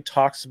actually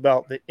talks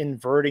about the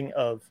inverting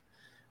of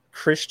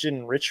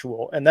Christian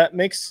ritual. And that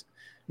makes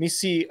me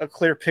see a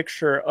clear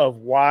picture of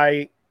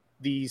why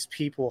these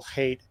people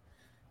hate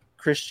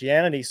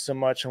Christianity so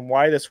much and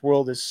why this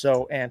world is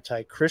so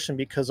anti-Christian,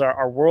 because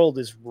our world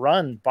is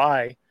run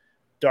by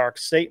dark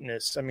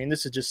Satanists. I mean,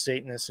 this is just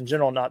Satanists in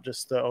general, not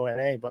just the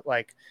ONA, but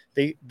like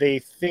they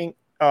think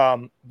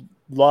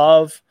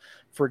love,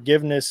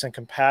 forgiveness, and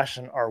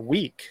compassion are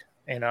weak,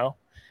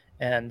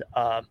 and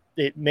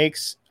it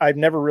makes, I've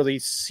never really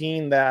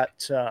seen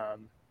that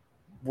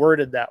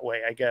worded that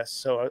way, I guess.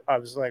 So I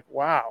was like,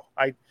 wow,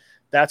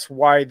 that's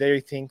why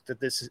they think that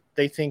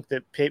they think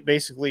that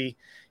basically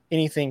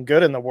anything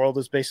good in the world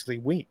is basically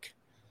weak.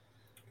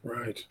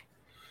 Right.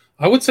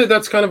 I would say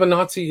that's kind of a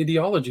Nazi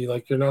ideology.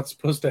 Like you're not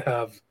supposed to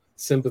have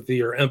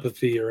sympathy or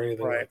empathy or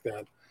anything like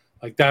that.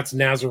 Like that's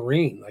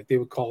Nazarene. Like they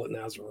would call it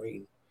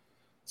Nazarene.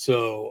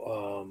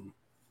 So,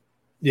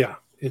 yeah,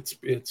 it's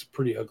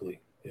pretty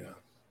ugly. Yeah,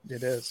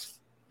 it is.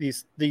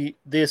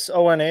 This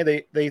ONA,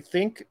 they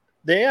think,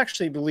 they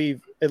actually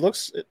believe, it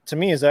looks to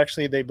me as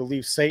actually they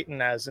believe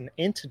Satan as an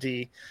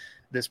entity,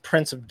 this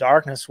prince of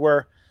darkness,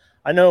 where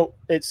I know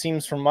it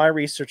seems from my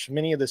research,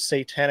 many of the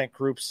satanic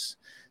groups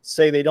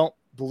say they don't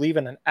believe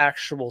in an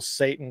actual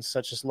Satan,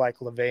 such as like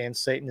LaVeyan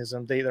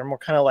Satanism. They're more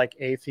kind of like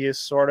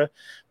atheists, sort of.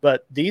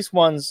 But these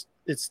ones,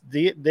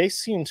 they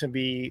seem to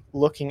be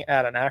looking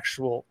at an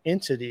actual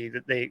entity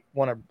that they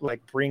want to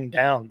like bring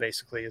down,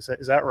 basically. Is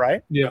that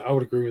right? Yeah, I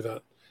would agree with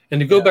that. And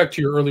to go back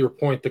to your earlier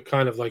point, the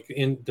kind of like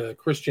in the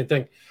Christian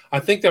thing, I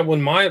think that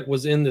when Myatt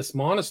was in this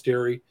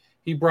monastery,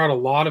 he brought a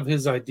lot of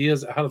his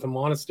ideas out of the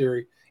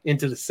monastery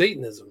into the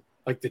Satanism,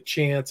 like the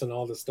chants and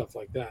all this stuff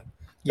like that.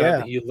 Yeah.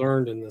 that he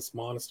learned in this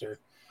monastery.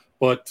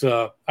 But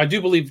I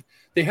do believe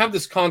they have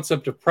this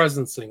concept of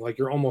presencing, like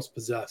you're almost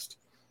possessed.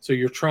 So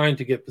you're trying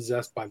to get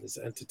possessed by this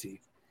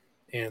entity.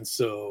 And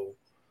so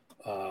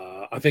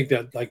I think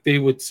that like they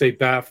would say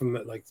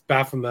Baphomet, like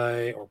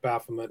Baphomet or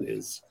Baphomet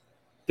is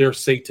their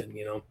Satan,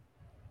 you know.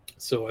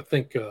 So I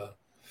think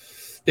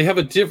they have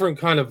a different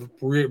kind of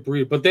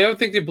breed, but I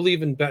think they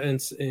believe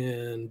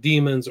in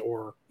demons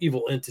or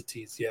evil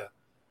entities. Yeah,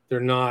 they're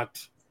not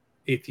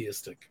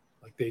atheistic.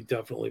 Like they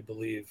definitely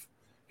believe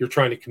you're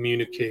trying to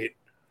communicate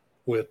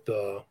with,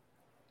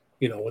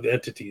 with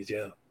entities.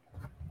 Yeah.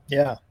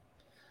 Yeah.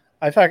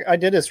 In fact, I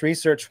did this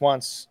research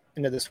once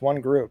into this one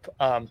group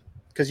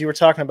because you were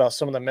talking about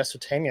some of the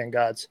Mesopotamian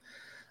gods.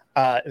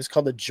 It was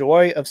called the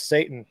Joy of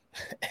Satan,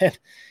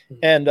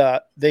 and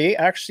they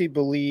actually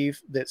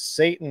believe that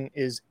Satan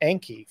is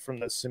Enki from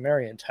the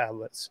Sumerian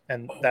tablets,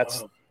 and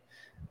that's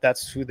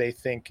who they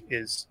think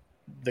is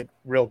the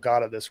real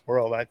god of this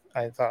world.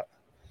 I thought,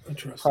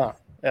 interesting.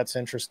 That's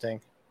interesting.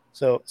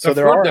 So I've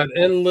there heard are that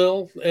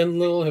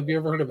Enlil. Have you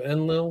ever heard of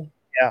Enlil?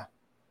 Yeah.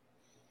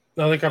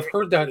 No, like I've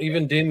heard that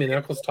even Damien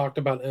Eccles talked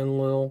about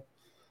Enlil,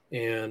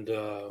 and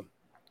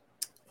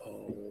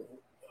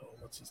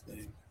what's his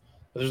name?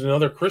 There's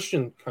another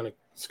Christian kind of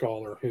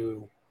scholar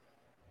who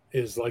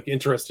is like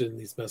interested in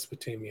these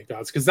Mesopotamian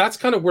gods because that's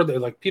kind of where they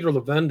like Peter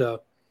Levenda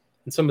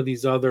and some of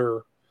these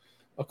other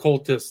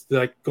occultists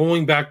like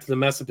going back to the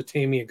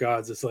Mesopotamian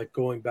gods is like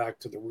going back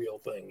to the real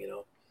thing, you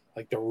know,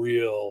 like the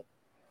real,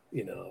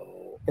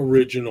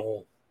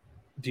 original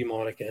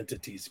demonic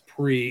entities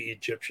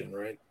pre-Egyptian,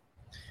 right?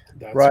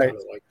 That's right. kind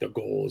of like the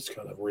goal is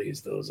kind of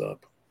raise those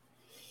up.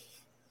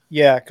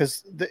 Yeah,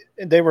 because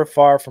they were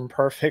far from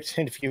perfect.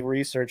 And if you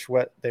research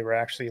what they were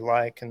actually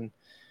like, and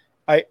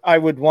I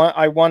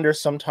wonder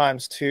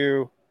sometimes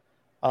too,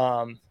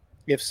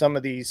 if some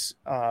of these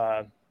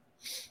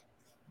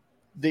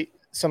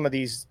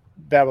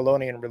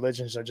Babylonian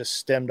religions are just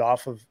stemmed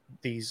off of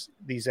these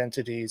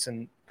entities,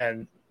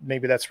 and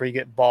maybe that's where you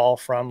get Baal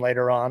from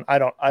later on. I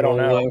don't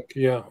know.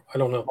 Yeah, I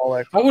don't know.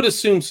 Molech. I would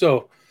assume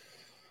so.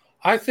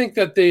 I think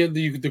that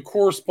the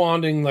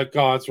corresponding like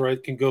gods,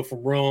 right, can go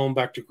from Rome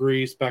back to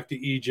Greece, back to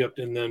Egypt,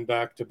 and then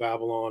back to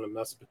Babylon and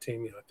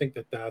Mesopotamia. I think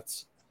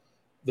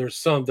there's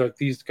some that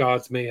these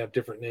gods may have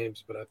different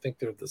names, but I think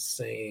they're the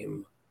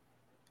same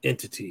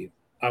entity.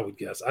 I would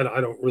guess. I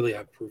don't really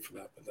have proof of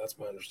that, but that's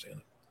my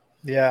understanding.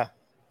 Yeah.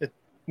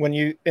 When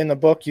you in the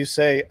book you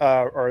say,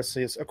 or it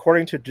says,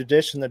 according to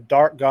tradition, the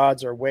dark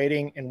gods are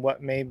waiting in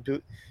what may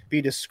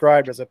be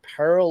described as a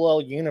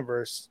parallel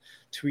universe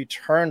to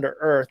return to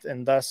Earth,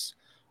 and thus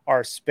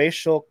our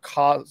spatial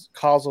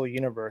causal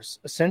universe.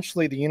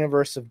 Essentially, the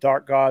universe of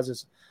dark gods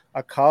is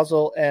a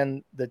causal,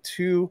 and the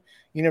two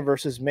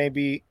universes may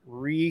be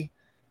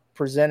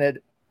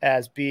represented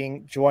as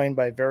being joined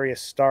by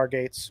various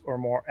stargates, or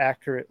more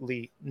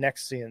accurately,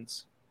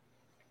 nexions.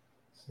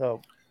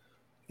 So,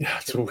 yeah,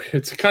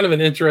 it's kind of an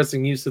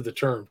interesting use of the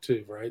term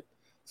too, right?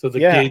 So the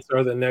gates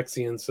are the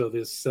nexions. So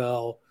this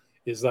cell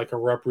is like a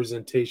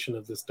representation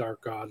of this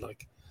dark god.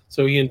 Like,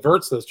 so he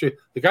inverts those two.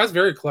 The guy's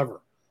very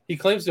clever. He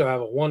claims to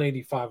have a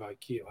 185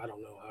 IQ. I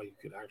don't know how you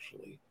could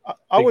actually.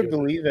 I would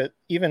believe it,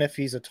 even if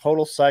he's a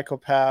total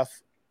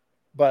psychopath.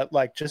 But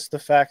like just the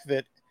fact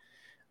that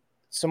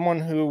someone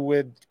who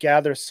would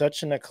gather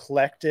such an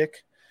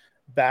eclectic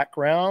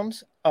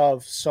background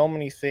of so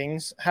many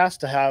things has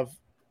to have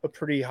a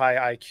pretty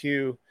high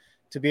IQ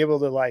to be able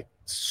to like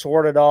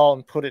sort it all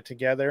and put it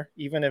together,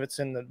 even if it's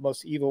in the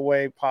most evil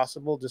way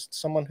possible. Just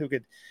someone who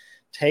could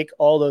take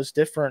all those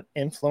different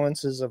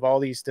influences of all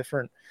these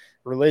different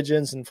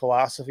religions and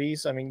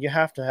philosophies. I mean, you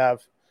have to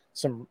have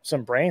some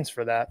brains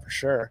for that, for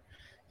sure,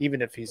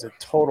 even if he's a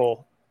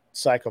total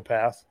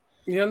psychopath.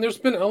 Yeah, and there's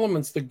been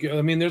elements that,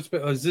 I mean,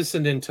 is this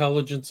an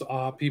intelligence?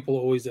 People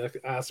always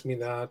ask me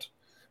that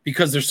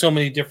because there's so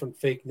many different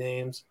fake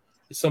names.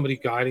 Is somebody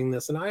guiding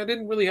this? And I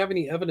didn't really have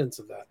any evidence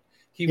of that.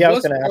 I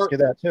was going to ask you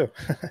that too.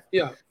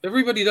 Yeah,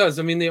 everybody does.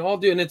 I mean, they all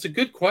do. And it's a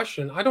good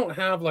question. I don't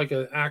have like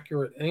an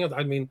accurate answer.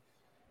 I mean,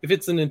 if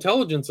it's an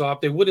intelligence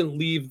op, they wouldn't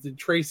leave the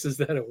traces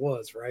that it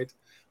was, right?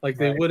 Like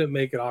they wouldn't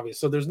make it obvious.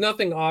 So there's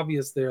nothing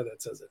obvious there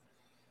that says it.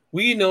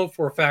 We know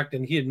for a fact,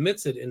 and he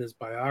admits it in his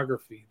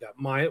biography, that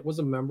Myatt was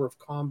a member of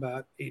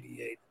Combat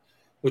 88,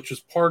 which was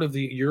part of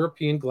the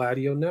European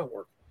Gladio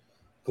network.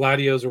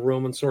 Gladio is a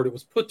Roman sword. It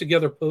was put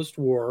together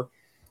post-war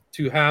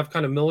to have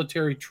kind of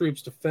military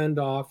troops to fend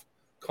off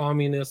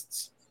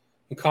communists.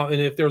 And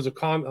if there was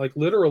like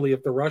literally,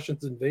 if the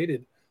Russians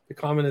invaded the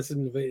communist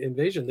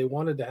invasion, they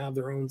wanted to have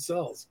their own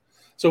cells.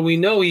 So we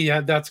know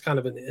that's kind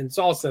of and it's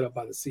all set up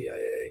by the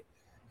CIA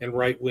and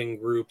right-wing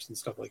groups and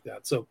stuff like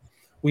that. So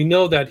we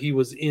know that he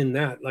was in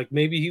that. Like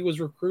maybe he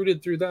was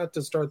recruited through that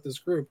to start this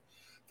group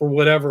for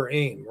whatever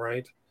aim,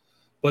 right?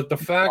 But the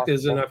fact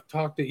is, and I've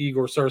talked to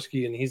Igor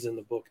Sarsky, and he's in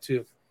the book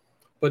too,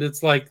 but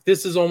it's like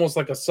this is almost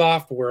like a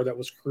software that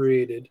was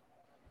created.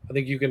 I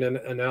think you can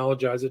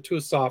analogize it to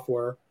a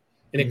software,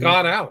 and it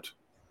got out.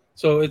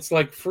 So it's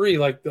like free,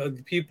 like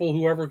the people,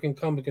 whoever can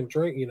come can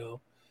drink,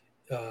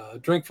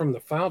 drink from the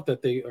fount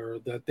that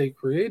they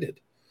created.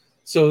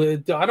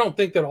 So I don't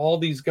think that all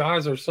these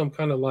guys are some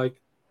kind of like,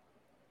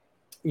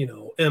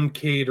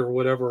 MCAD or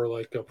whatever,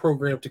 like a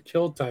program to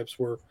kill types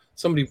where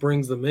somebody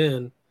brings them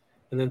in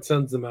and then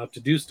sends them out to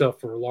do stuff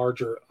for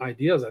larger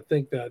ideas. I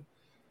think that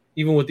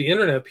even with the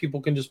internet,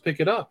 people can just pick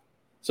it up.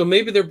 So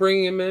maybe they're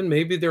bringing them in,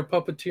 maybe they're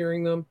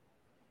puppeteering them.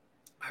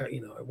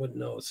 I wouldn't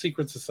know. A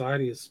secret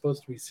society is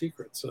supposed to be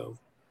secret. So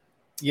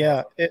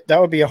yeah,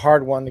 that would be a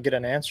hard one to get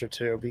an answer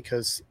to,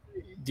 because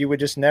you would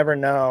just never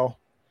know.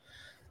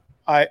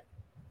 I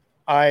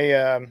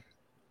I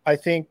I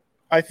think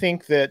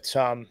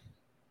that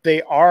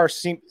they are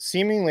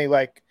seemingly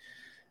like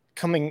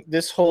coming.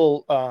 This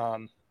whole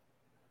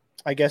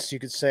I guess you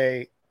could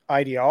say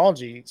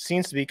ideology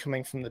seems to be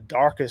coming from the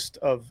darkest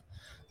of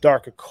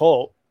dark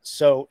occult.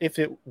 So if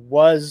it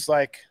was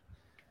like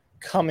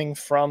coming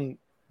from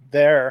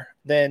there,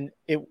 then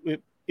it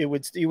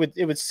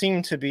would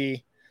seem to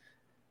be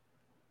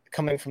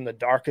coming from the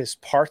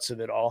darkest parts of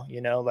it all,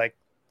 like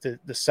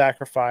the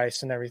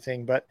sacrifice and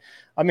everything. But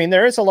I mean,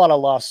 there is a lot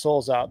of lost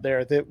souls out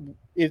there that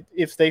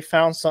if they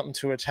found something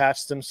to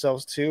attach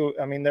themselves to,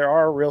 I mean, there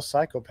are real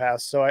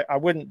psychopaths. So I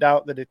wouldn't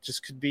doubt that it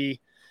just could be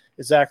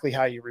exactly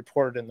how you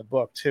reported in the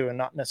book too, and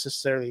not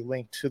necessarily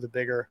linked to the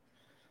bigger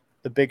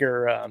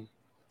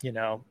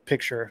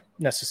picture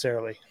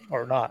necessarily,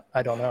 or not.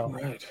 I don't know.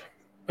 right.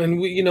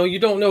 And you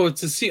don't know.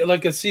 It's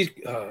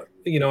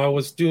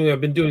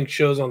I've been doing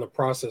shows on the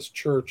Process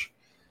Church,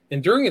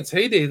 and during its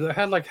heyday, it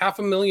had like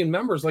 500,000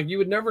 members. Like you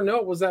would never know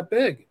it was that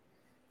big.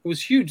 It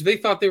was huge. They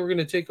thought they were going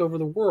to take over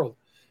the world.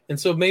 And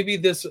so maybe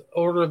this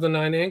Order of the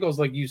Nine Angles,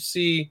 like you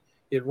see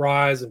it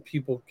rise and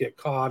people get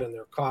caught, and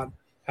they're caught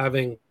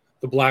having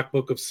the Black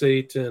Book of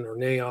Satan or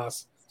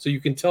Naos. So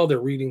you can tell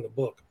they're reading the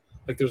book.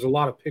 Like there's a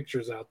lot of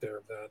pictures out there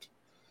of that.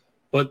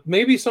 But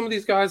maybe some of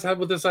these guys have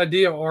with this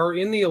idea are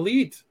in the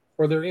elite,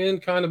 or they're in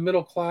kind of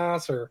middle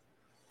class, or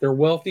they're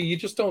wealthy. You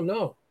just don't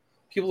know.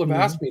 People have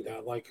asked me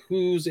that, like,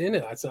 who's in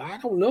it? I said, I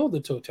don't know the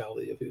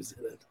totality of who's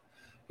in it.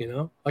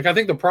 Like I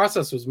think the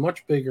process was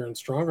much bigger and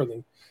stronger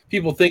than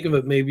people think of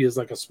it, maybe as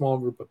like a small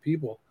group of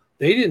people.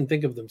 They didn't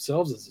think of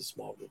themselves as a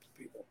small group of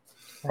people.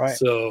 Right.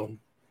 So,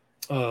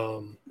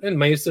 and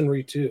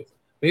Masonry too.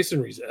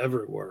 Masonry's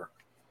everywhere.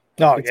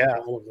 Oh, it's yeah.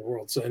 all over the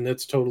world. So, and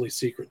it's totally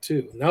secret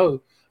too.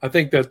 Now, I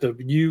think that the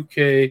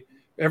UK,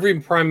 every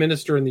prime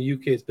minister in the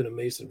UK has been a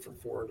Mason for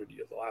 400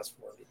 years, the last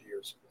 400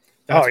 years.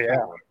 That's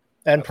power.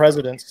 And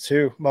presidents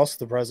too. Most of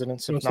the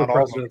presidents, if not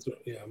all of them.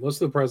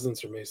 Most of the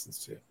presidents are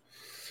Masons too.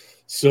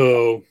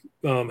 So,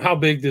 how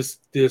big this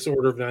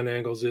Order of Nine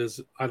Angles is,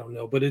 I don't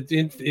know. But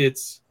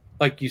it's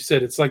like you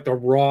said, it's like the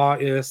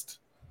rawest,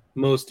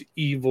 most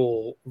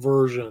evil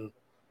version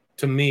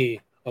to me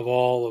of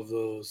all of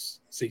those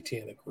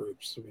satanic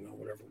groups.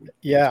 Whatever.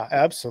 Yeah,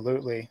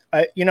 absolutely.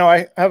 I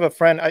have a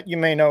friend, you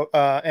may know,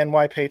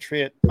 NY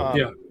Patriot.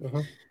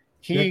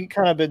 He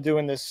kind of been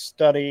doing this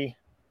study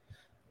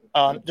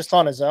just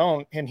on his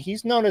own, and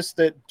he's noticed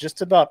that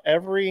just about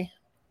every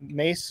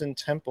Mason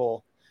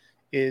temple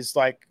is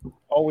like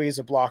always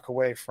a block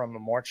away from a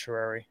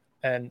mortuary.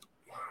 And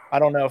I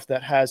don't know if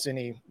that has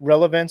any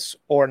relevance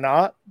or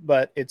not,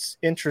 but it's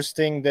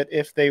interesting that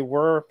if they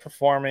were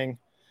performing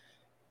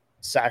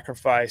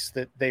sacrifice,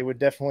 that they would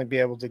definitely be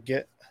able to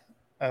get,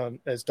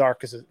 as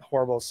dark as it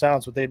horrible it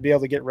sounds, but they'd be able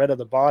to get rid of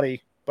the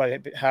body by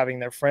having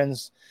their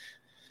friends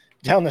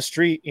down the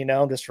street,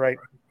 just right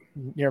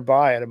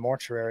nearby at a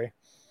mortuary.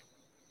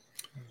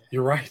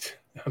 You're right.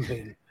 I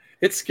mean,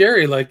 it's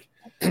scary. Like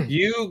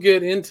you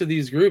get into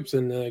these groups,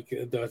 and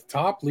the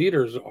top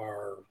leaders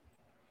are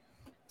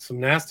some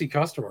nasty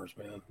customers,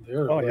 man.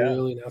 They're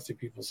really nasty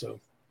people.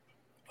 So,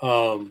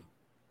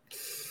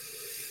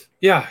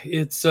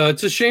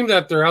 it's a shame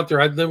that they're out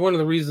there. One of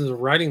the reasons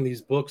of writing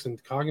these books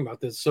and talking about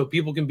this, so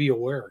people can be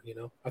aware.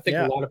 I think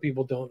a lot of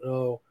people don't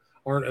know,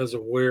 aren't as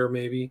aware,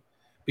 maybe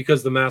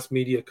because the mass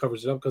media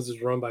covers it up because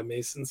it's run by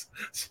Masons.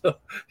 So,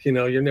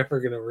 you're never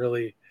going to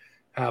really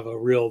have a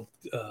real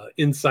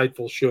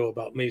insightful show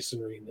about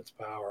Masonry and its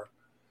power.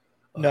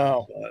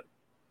 No,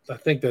 but I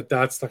think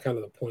that's the kind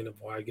of the point of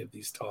why I give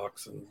these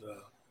talks. And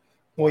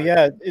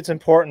it's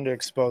important to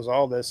expose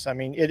all this. I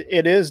mean,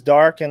 it is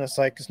dark, and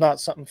it's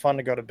not something fun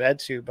to go to bed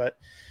to. But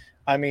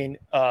I mean,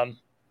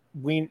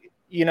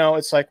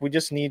 it's like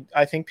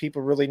I think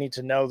people really need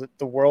to know that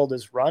the world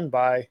is run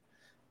by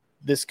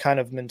this kind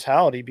of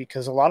mentality,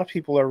 because a lot of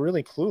people are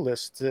really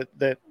clueless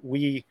that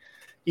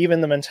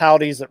even the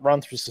mentalities that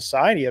run through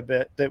society a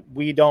bit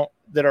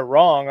that are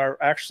wrong are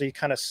actually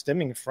kind of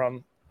stemming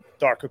from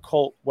dark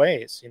occult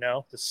ways,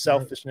 the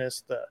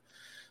selfishness,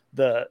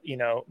 the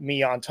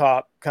me on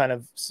top kind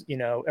of,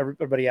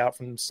 everybody out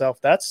for themselves.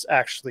 That's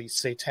actually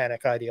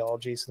satanic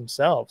ideologies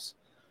themselves.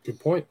 Good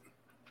point.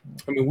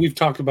 I mean, we've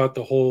talked about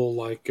the whole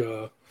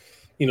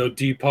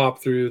Depop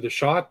through the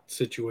shot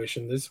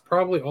situation. This is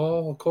probably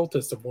all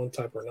occultists of one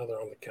type or another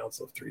on the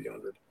Council of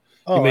 300.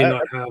 You may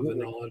not have the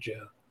knowledge,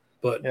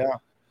 but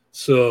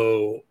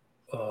so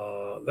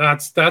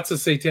that's a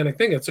satanic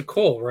thing. It's a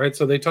coal, right?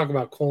 So they talk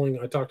about coaling.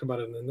 I talked about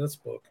it in this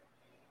book,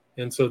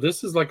 And so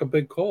this is like a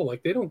big cult.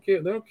 Like they don't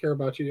care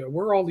about you.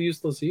 We're all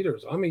useless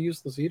eaters. I'm a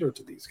useless eater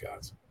to these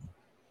guys.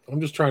 I'm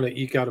just trying to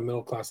eke out a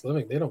middle class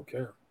living. They don't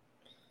care.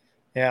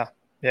 Yeah.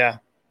 Yeah.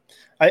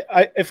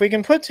 If we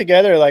can put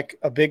together like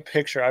a big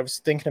picture, I was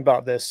thinking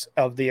about this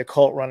of the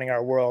occult running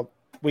our world.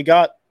 We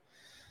got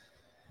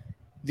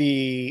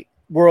the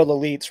world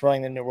elites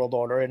running the New World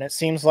Order, and it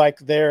seems like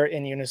they're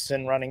in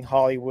unison running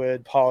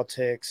Hollywood,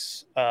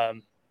 politics,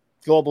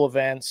 global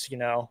events,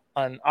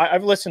 And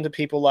I've listened to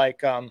people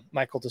like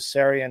Michael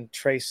Tessarian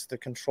trace the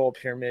control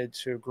pyramid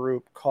to a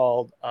group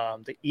called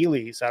the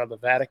Elis out of the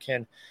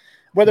Vatican.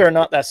 Whether or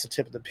not that's the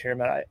tip of the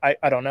pyramid,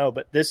 I don't know.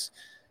 But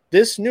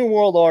this New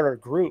World Order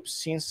group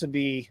seems to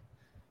be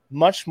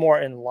much more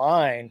in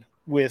line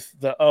with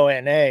the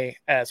ONA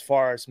as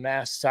far as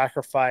mass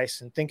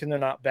sacrifice and thinking they're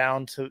not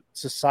bound to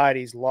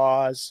society's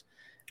laws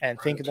and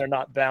thinking they're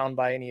not bound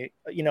by any,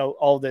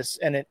 all this.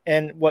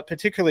 And what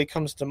particularly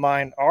comes to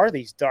mind are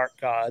these dark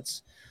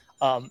gods.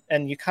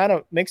 And you kind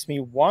of makes me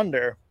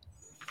wonder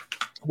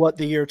what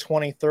the year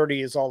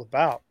 2030 is all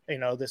about.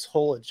 This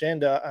whole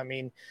agenda. I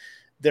mean,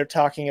 they're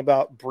talking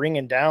about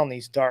bringing down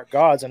these dark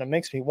gods, and it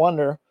makes me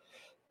wonder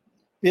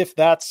if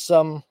that's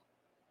some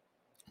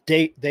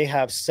date they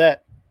have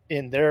set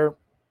in their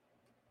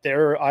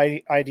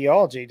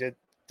ideology to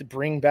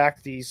bring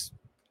back these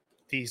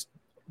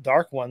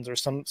dark ones, or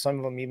some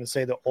of them even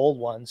say the old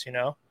ones,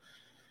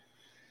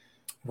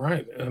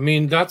 Right. I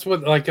mean, that's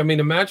what,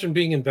 imagine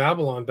being in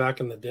Babylon back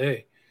in the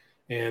day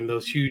and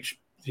those huge,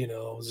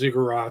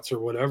 ziggurats or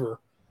whatever,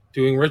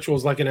 doing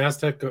rituals like an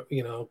Aztec,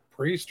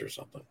 priest or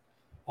something,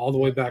 all the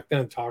way back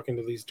then, talking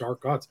to these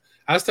dark gods.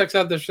 Aztecs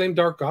had the same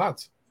dark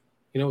gods.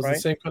 It was the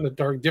same kind of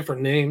dark,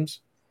 different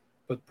names,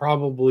 but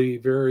probably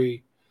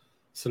very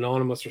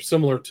synonymous or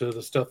similar to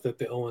the stuff that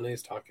the ONA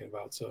is talking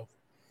about. So,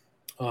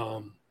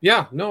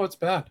 it's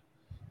bad.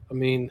 I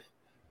mean,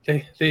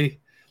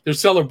 there's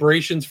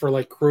celebrations for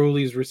like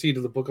Crowley's receipt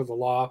of the Book of the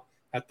Law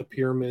at the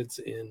pyramids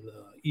in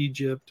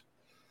Egypt.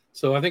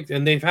 So I think,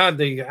 and they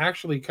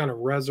actually kind of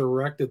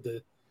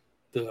resurrected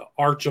the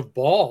Arch of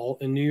Baal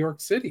in New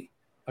York City.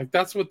 Like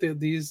that's what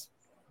these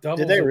devils.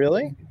 Did they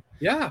really?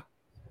 Yeah.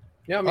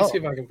 Let me see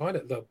if I can find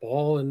it. The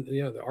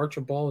Arch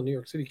of Baal in New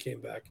York City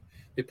came back.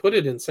 They put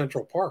it in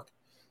Central Park.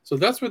 So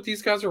that's what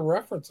these guys are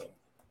referencing.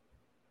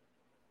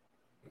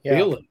 Yeah.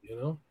 Feeling,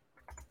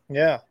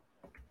 Yeah.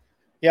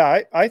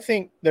 Yeah, I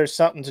think there's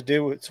something to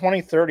do with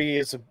 2030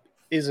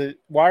 is a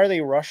why are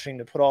they rushing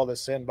to put all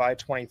this in by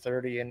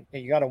 2030? And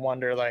you got to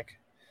wonder,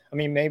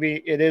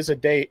 maybe it is a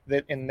date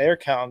that in their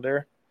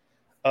calendar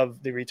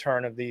of the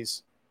return of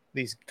these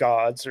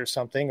gods or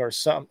something, or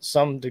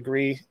some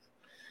degree.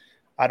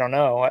 I don't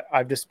know.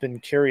 I've just been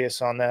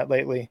curious on that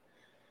lately.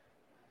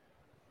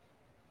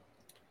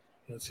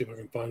 Let's see if I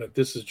can find it.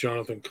 This is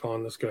Jonathan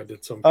Kahn. This guy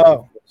did some.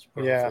 Oh,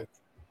 yeah.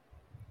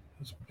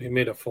 He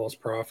made a false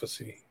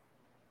prophecy.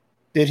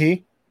 Did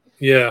he?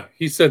 Yeah,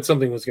 he said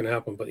something was going to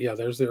happen, but yeah,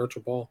 there's the Arch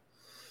of Baal.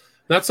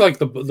 That's like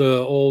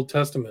the Old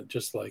Testament,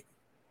 just like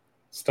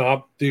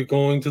stop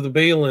going to the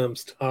Baalim,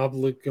 stop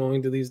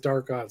going to these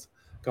dark gods.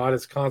 God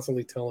is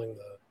constantly telling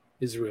the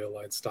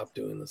Israelites, stop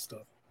doing this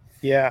stuff.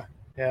 Yeah.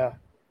 This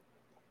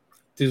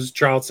is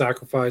child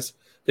sacrifice.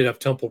 They'd have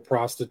temple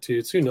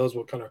prostitutes. Who knows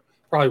what kind of,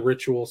 probably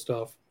ritual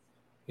stuff.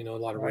 A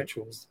lot of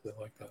rituals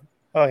like that.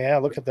 Oh yeah,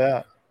 look at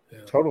that. Yeah,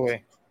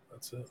 totally.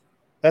 That's it.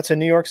 That's in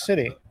New York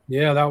City.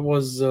 Yeah, that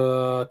was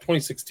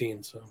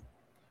 2016. So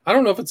I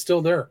don't know if it's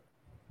still there,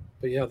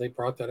 but yeah, they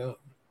brought that out.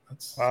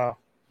 That's wow.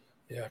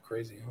 Yeah,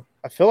 crazy. Huh?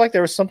 I feel like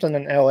there was something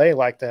in LA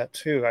like that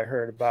too. I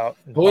heard about.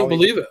 I wouldn't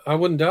believe it. I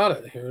wouldn't doubt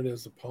it. Here it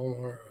is, the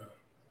Palomar.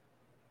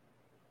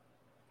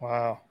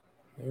 Wow.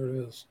 There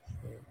it is.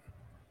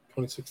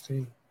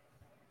 2016.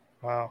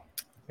 Wow.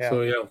 Yeah.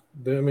 So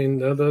yeah, I mean,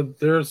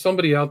 there's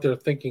somebody out there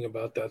thinking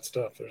about that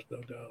stuff. There's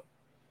no doubt.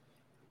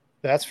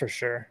 That's for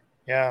sure.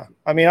 Yeah.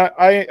 I mean,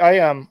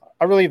 I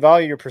really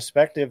value your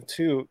perspective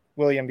too,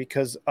 William,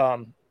 because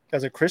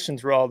as a Christian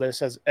through all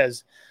this,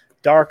 as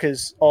dark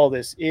as all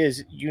this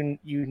is, you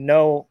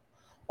know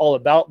all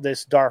about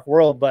this dark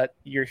world, but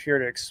you're here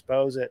to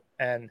expose it.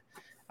 And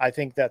I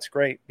think that's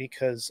great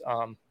because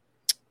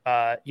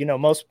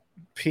most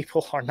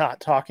people are not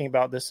talking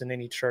about this in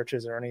any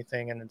churches or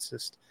anything, and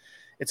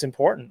it's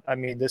important. I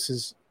mean, this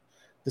is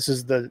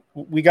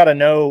we got to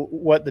know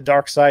what the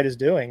dark side is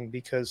doing,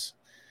 because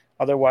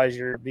otherwise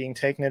you're being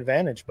taken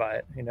advantage by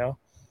it,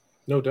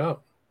 No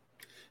doubt.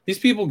 These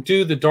people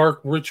do the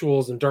dark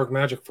rituals and dark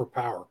magic for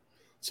power.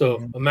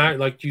 So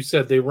like you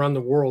said, they run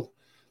the world.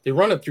 They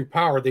run it through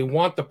power. They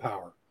want the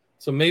power.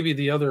 So maybe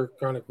the other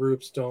kind of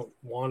groups don't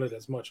want it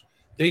as much.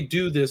 They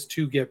do this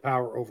to get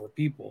power over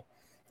people.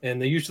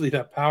 And usually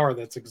that power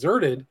that's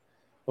exerted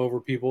over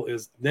people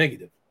is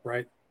negative,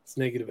 right? It's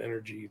negative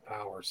energy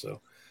power. So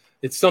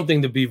it's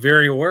something to be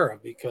very aware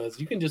of, because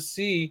you can just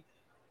see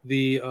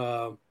the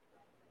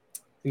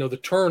the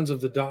turns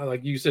of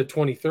like you said,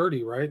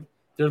 2030, right?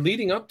 They're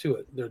leading up to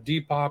it. They're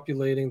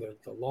depopulating.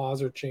 The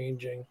laws are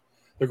changing.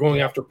 They're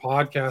going after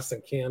podcasts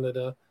in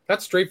Canada.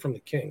 That's straight from the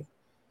king.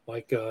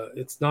 Like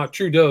it's not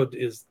Trudeau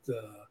is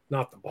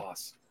not the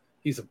boss.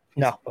 He's a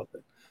No,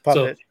 puppet.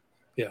 So puppet.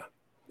 yeah.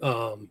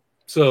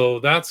 So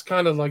that's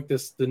kind of like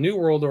this. The New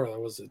World Order.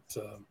 Was it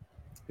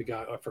the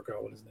guy? I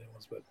forgot what his name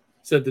was, but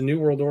said the New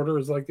World Order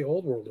is like the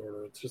Old World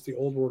Order. It's just the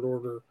Old World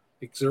Order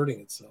exerting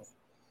itself.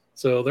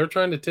 So they're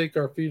trying to take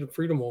our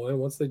freedom away.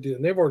 Once they do,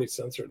 and they've already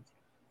censored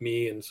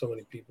me and so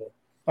many people.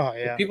 Oh But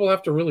yeah. people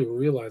have to really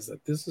realize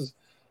that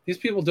these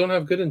people don't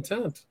have good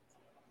intent.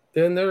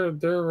 Then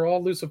they're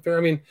all Lucifer.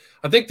 I mean,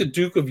 I think the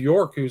Duke of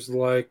York, who's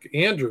like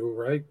Andrew,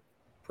 right?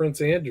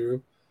 Prince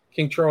Andrew,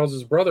 King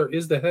Charles's brother,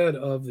 is the head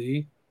of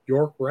the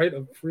York Rite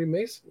of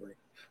Freemasonry,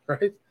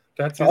 right?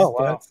 That's his. Oh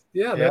wow.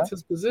 That's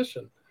his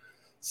position.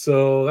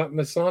 So that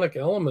Masonic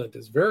element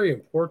is very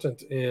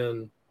important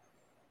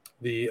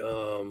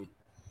the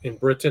in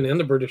Britain and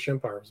the British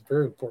Empire. It's a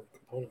very important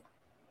component.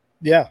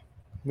 Yeah.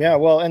 Yeah.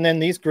 Well, and then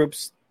these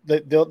groups,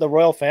 the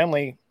royal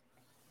family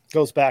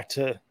goes back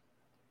to,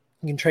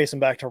 you can trace them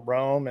back to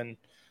Rome. And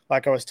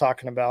like I was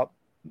talking about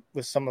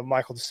with some of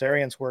Michael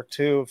Tsarian's work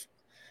too, of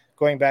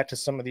going back to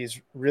some of these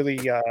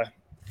really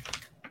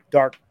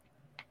dark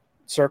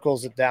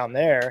circles down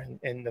there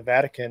in the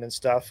Vatican and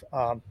stuff.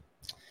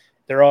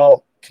 They're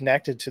all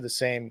connected to the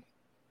same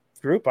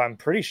group, I'm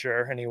pretty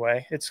sure.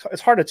 Anyway, it's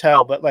hard to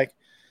tell, but like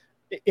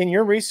in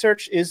your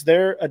research, is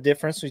there a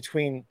difference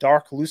between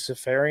dark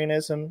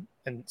Luciferianism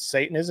and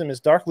Satanism? Is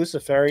dark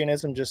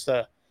Luciferianism just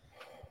a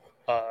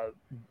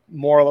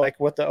more like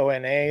what the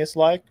ONA is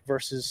like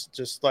versus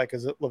just like,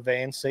 is it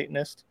Levain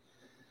Satanist?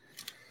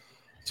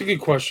 It's a good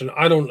question.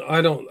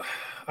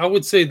 I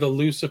would say the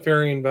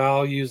Luciferian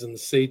values and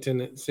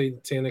the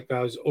satanic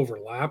values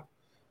overlap.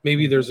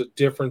 Maybe there's a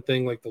different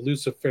thing, like the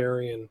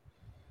Luciferian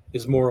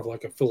is more of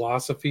like a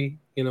philosophy,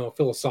 a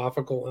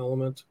philosophical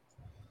element.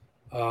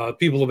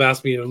 People have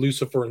asked me, are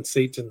Lucifer and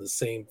Satan the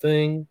same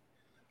thing?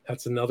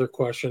 That's another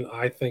question.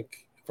 I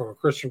think from a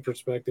Christian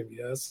perspective,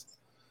 yes.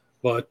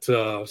 But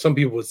some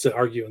people would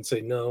argue and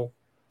say no,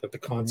 that the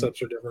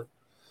concepts are different.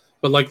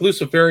 But like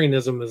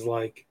Luciferianism is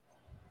like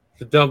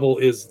the devil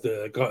is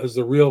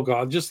the real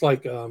God, just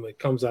like it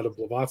comes out of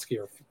Blavatsky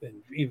or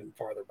even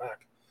farther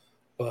back.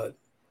 But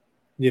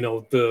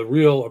the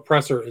real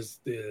oppressor is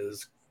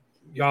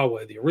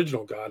Yahweh, the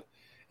original God,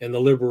 and the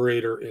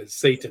liberator is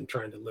Satan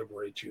trying to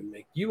liberate you and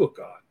make you a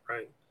god,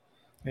 right?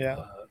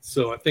 Yeah.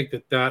 So I think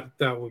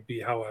that would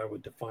be how I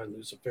would define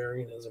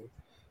Luciferianism,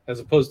 as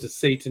opposed to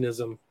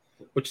Satanism,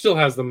 which still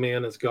has the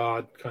man as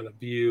God kind of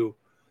view,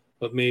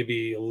 but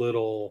maybe a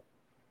little,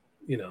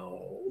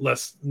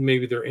 less.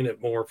 Maybe they're in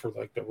it more for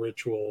like the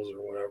rituals or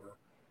whatever,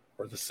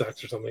 or the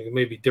sex or something. It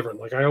may be different.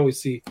 Like I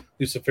always see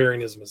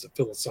Luciferianism as a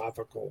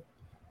philosophical,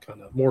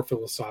 kind of more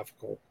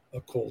philosophical,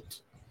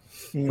 occult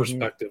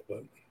perspective,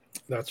 but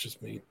that's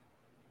just me.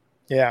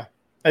 Yeah,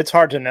 it's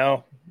hard to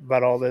know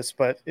about all this,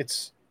 but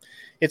it's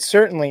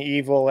certainly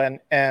evil,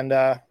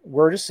 and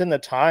we're just in the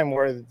time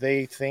where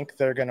they think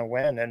they're going to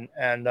win,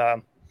 and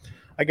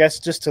I guess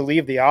just to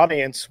leave the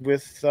audience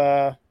with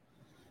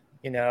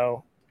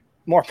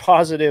more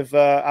positive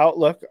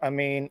outlook. I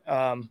mean,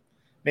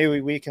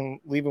 maybe we can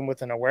leave them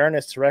with an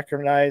awareness to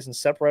recognize and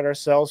separate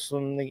ourselves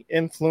from the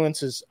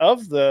influences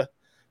of the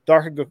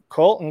dark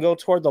occult and go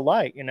toward the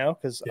light.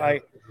 Because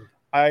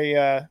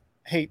I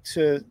hate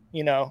to,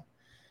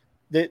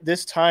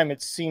 this time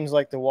it seems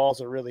like the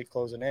walls are really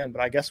closing in,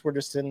 but I guess we're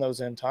just in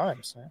those end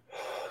times.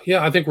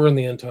 Yeah, I think we're in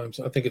the end times.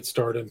 I think it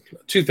started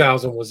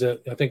 2000 was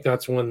it. I think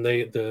that's when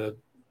the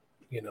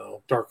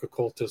dark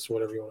occultists,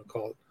 whatever you want to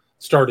call it,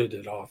 started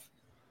it off.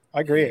 I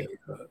agree.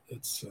 And,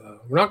 it's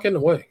we're not getting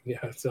away.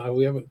 Yeah,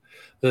 we haven't.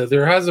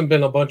 There hasn't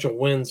been a bunch of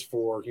wins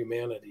for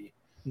humanity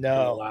in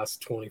the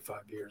last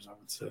 25 years, I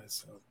would say.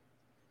 So,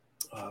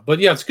 but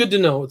yeah, it's good to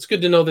know. It's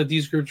good to know that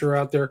these groups are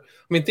out there.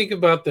 I mean, think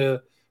about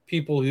the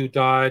people who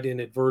died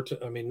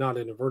not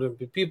inadvertent,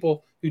 but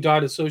people who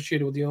died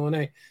associated with the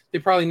ONA. They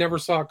probably never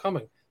saw it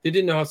coming. They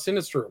didn't know how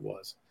sinister it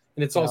was,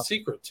 and it's all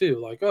secret too.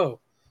 Like,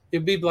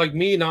 it'd be like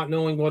me not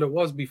knowing what it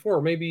was before.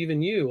 Maybe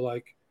even you,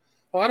 like,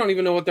 I don't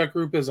even know what that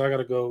group is. I got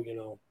to go,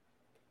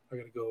 I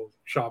got to go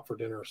shop for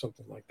dinner or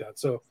something like that.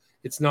 So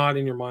it's not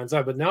in your mind's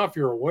eye. But now if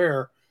you're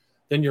aware,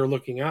 then you're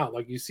looking out.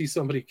 Like you see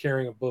somebody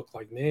carrying a book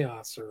like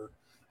Naos, or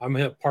I'm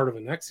part of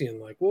an Nexian,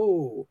 like,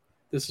 whoa,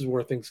 this is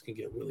where things can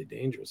get really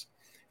dangerous.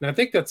 And I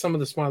think that some of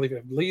the smiley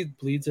face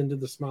bleeds into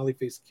the smiley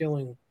face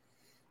killing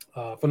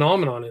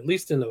phenomenon, at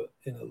least in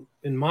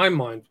my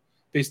mind,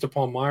 based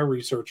upon my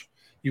research.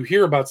 You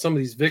hear about some of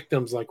these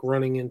victims like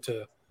running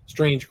into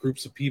strange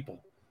groups of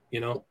people,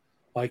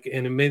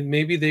 and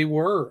maybe they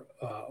were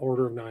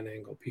Order of Nine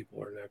Angle people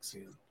or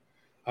Nexian.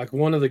 Like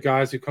one of the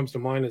guys who comes to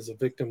mind is a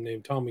victim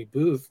named Tommy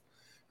Booth,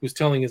 who's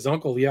telling his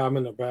uncle, "Yeah, I'm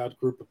in a bad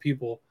group of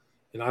people,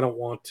 and I don't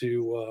want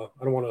to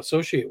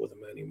associate with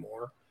them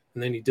anymore."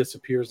 And then he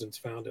disappears and is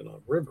found in a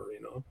river,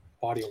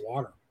 body of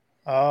water.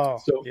 Oh,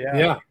 so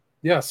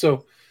yeah.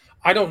 So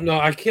I don't know.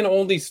 I can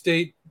only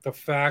state the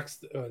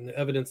facts and the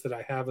evidence that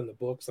I have in the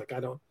books. Like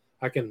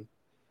I can,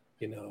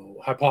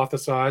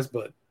 hypothesize,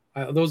 but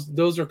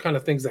those are kind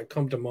of things that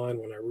come to mind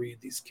when I read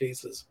these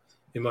cases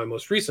in my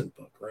most recent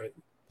book, right?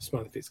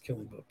 Smiley Face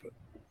Killing book.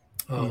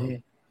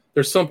 But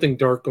there's something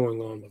dark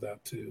going on with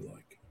that too.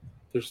 Like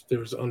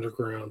there's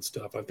underground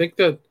stuff. I think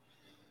that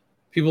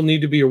people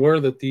need to be aware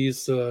that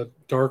these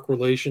dark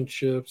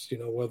relationships,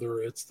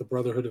 whether it's the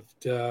Brotherhood of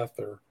Death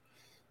or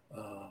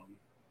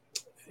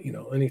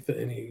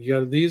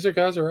anything, these are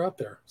guys are out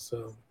there.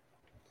 So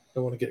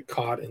don't want to get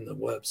caught in the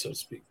web, so to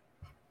speak.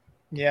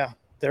 Yeah,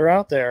 they're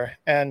out there.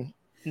 And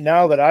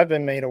now that I've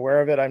been made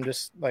aware of it, I'm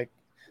just like,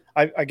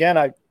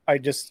 I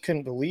just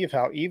couldn't believe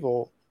how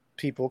evil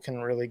people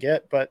can really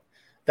get. But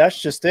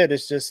that's just it.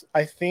 It's just,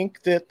 I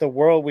think that the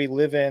world we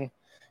live in,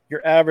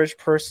 your average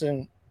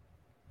person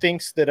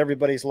thinks that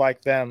everybody's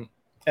like them.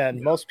 And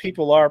most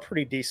people are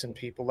pretty decent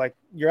people. Like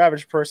your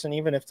average person,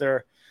 even if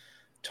they're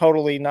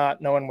totally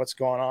not knowing what's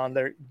going on,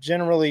 they're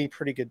generally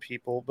pretty good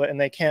people, and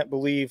they can't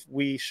believe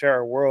we share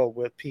a world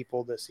with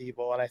people this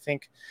evil. And I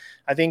think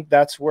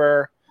that's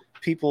where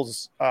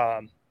people's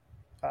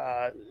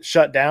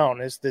shut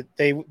down, is that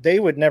they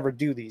would never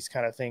do these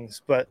kind of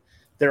things, but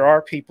there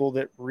are people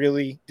that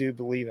really do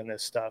believe in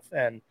this stuff,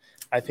 and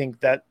I think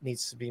that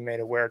needs to be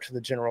made aware to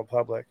the general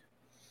public.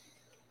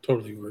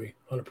 Totally agree,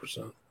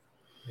 100%.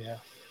 Yeah.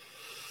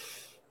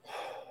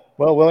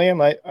 Well,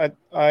 William,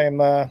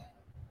 I'm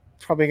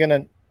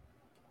probably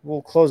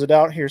we'll close it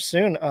out here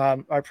soon. I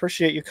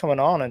appreciate you coming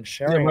on and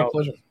sharing. Yeah, my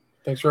pleasure.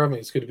 Thanks for having me.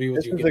 It's good to be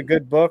with you again. This is a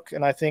good book,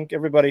 and I think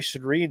everybody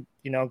should read,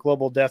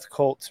 Global Death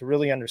Cult to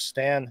really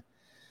understand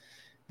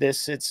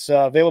this. It's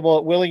available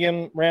at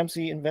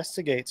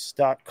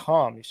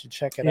WilliamRamseyInvestigates.com. You should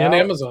check it out. And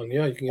Amazon.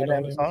 Yeah, you can get it on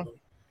Amazon.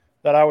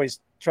 But I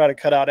always try to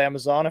cut out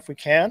Amazon if we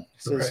can.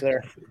 Right.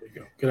 There you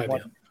go. Good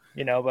idea.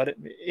 But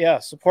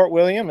support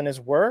William and his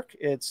work.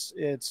 It's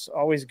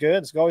always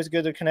good. It's always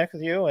good to connect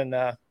with you, and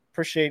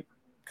appreciate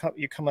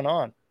you coming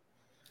on.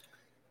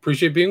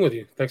 Appreciate being with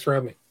you. Thanks for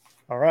having me.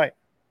 All right.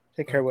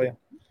 Take care, William.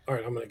 All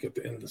right. I'm going to get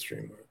the end of the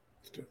stream.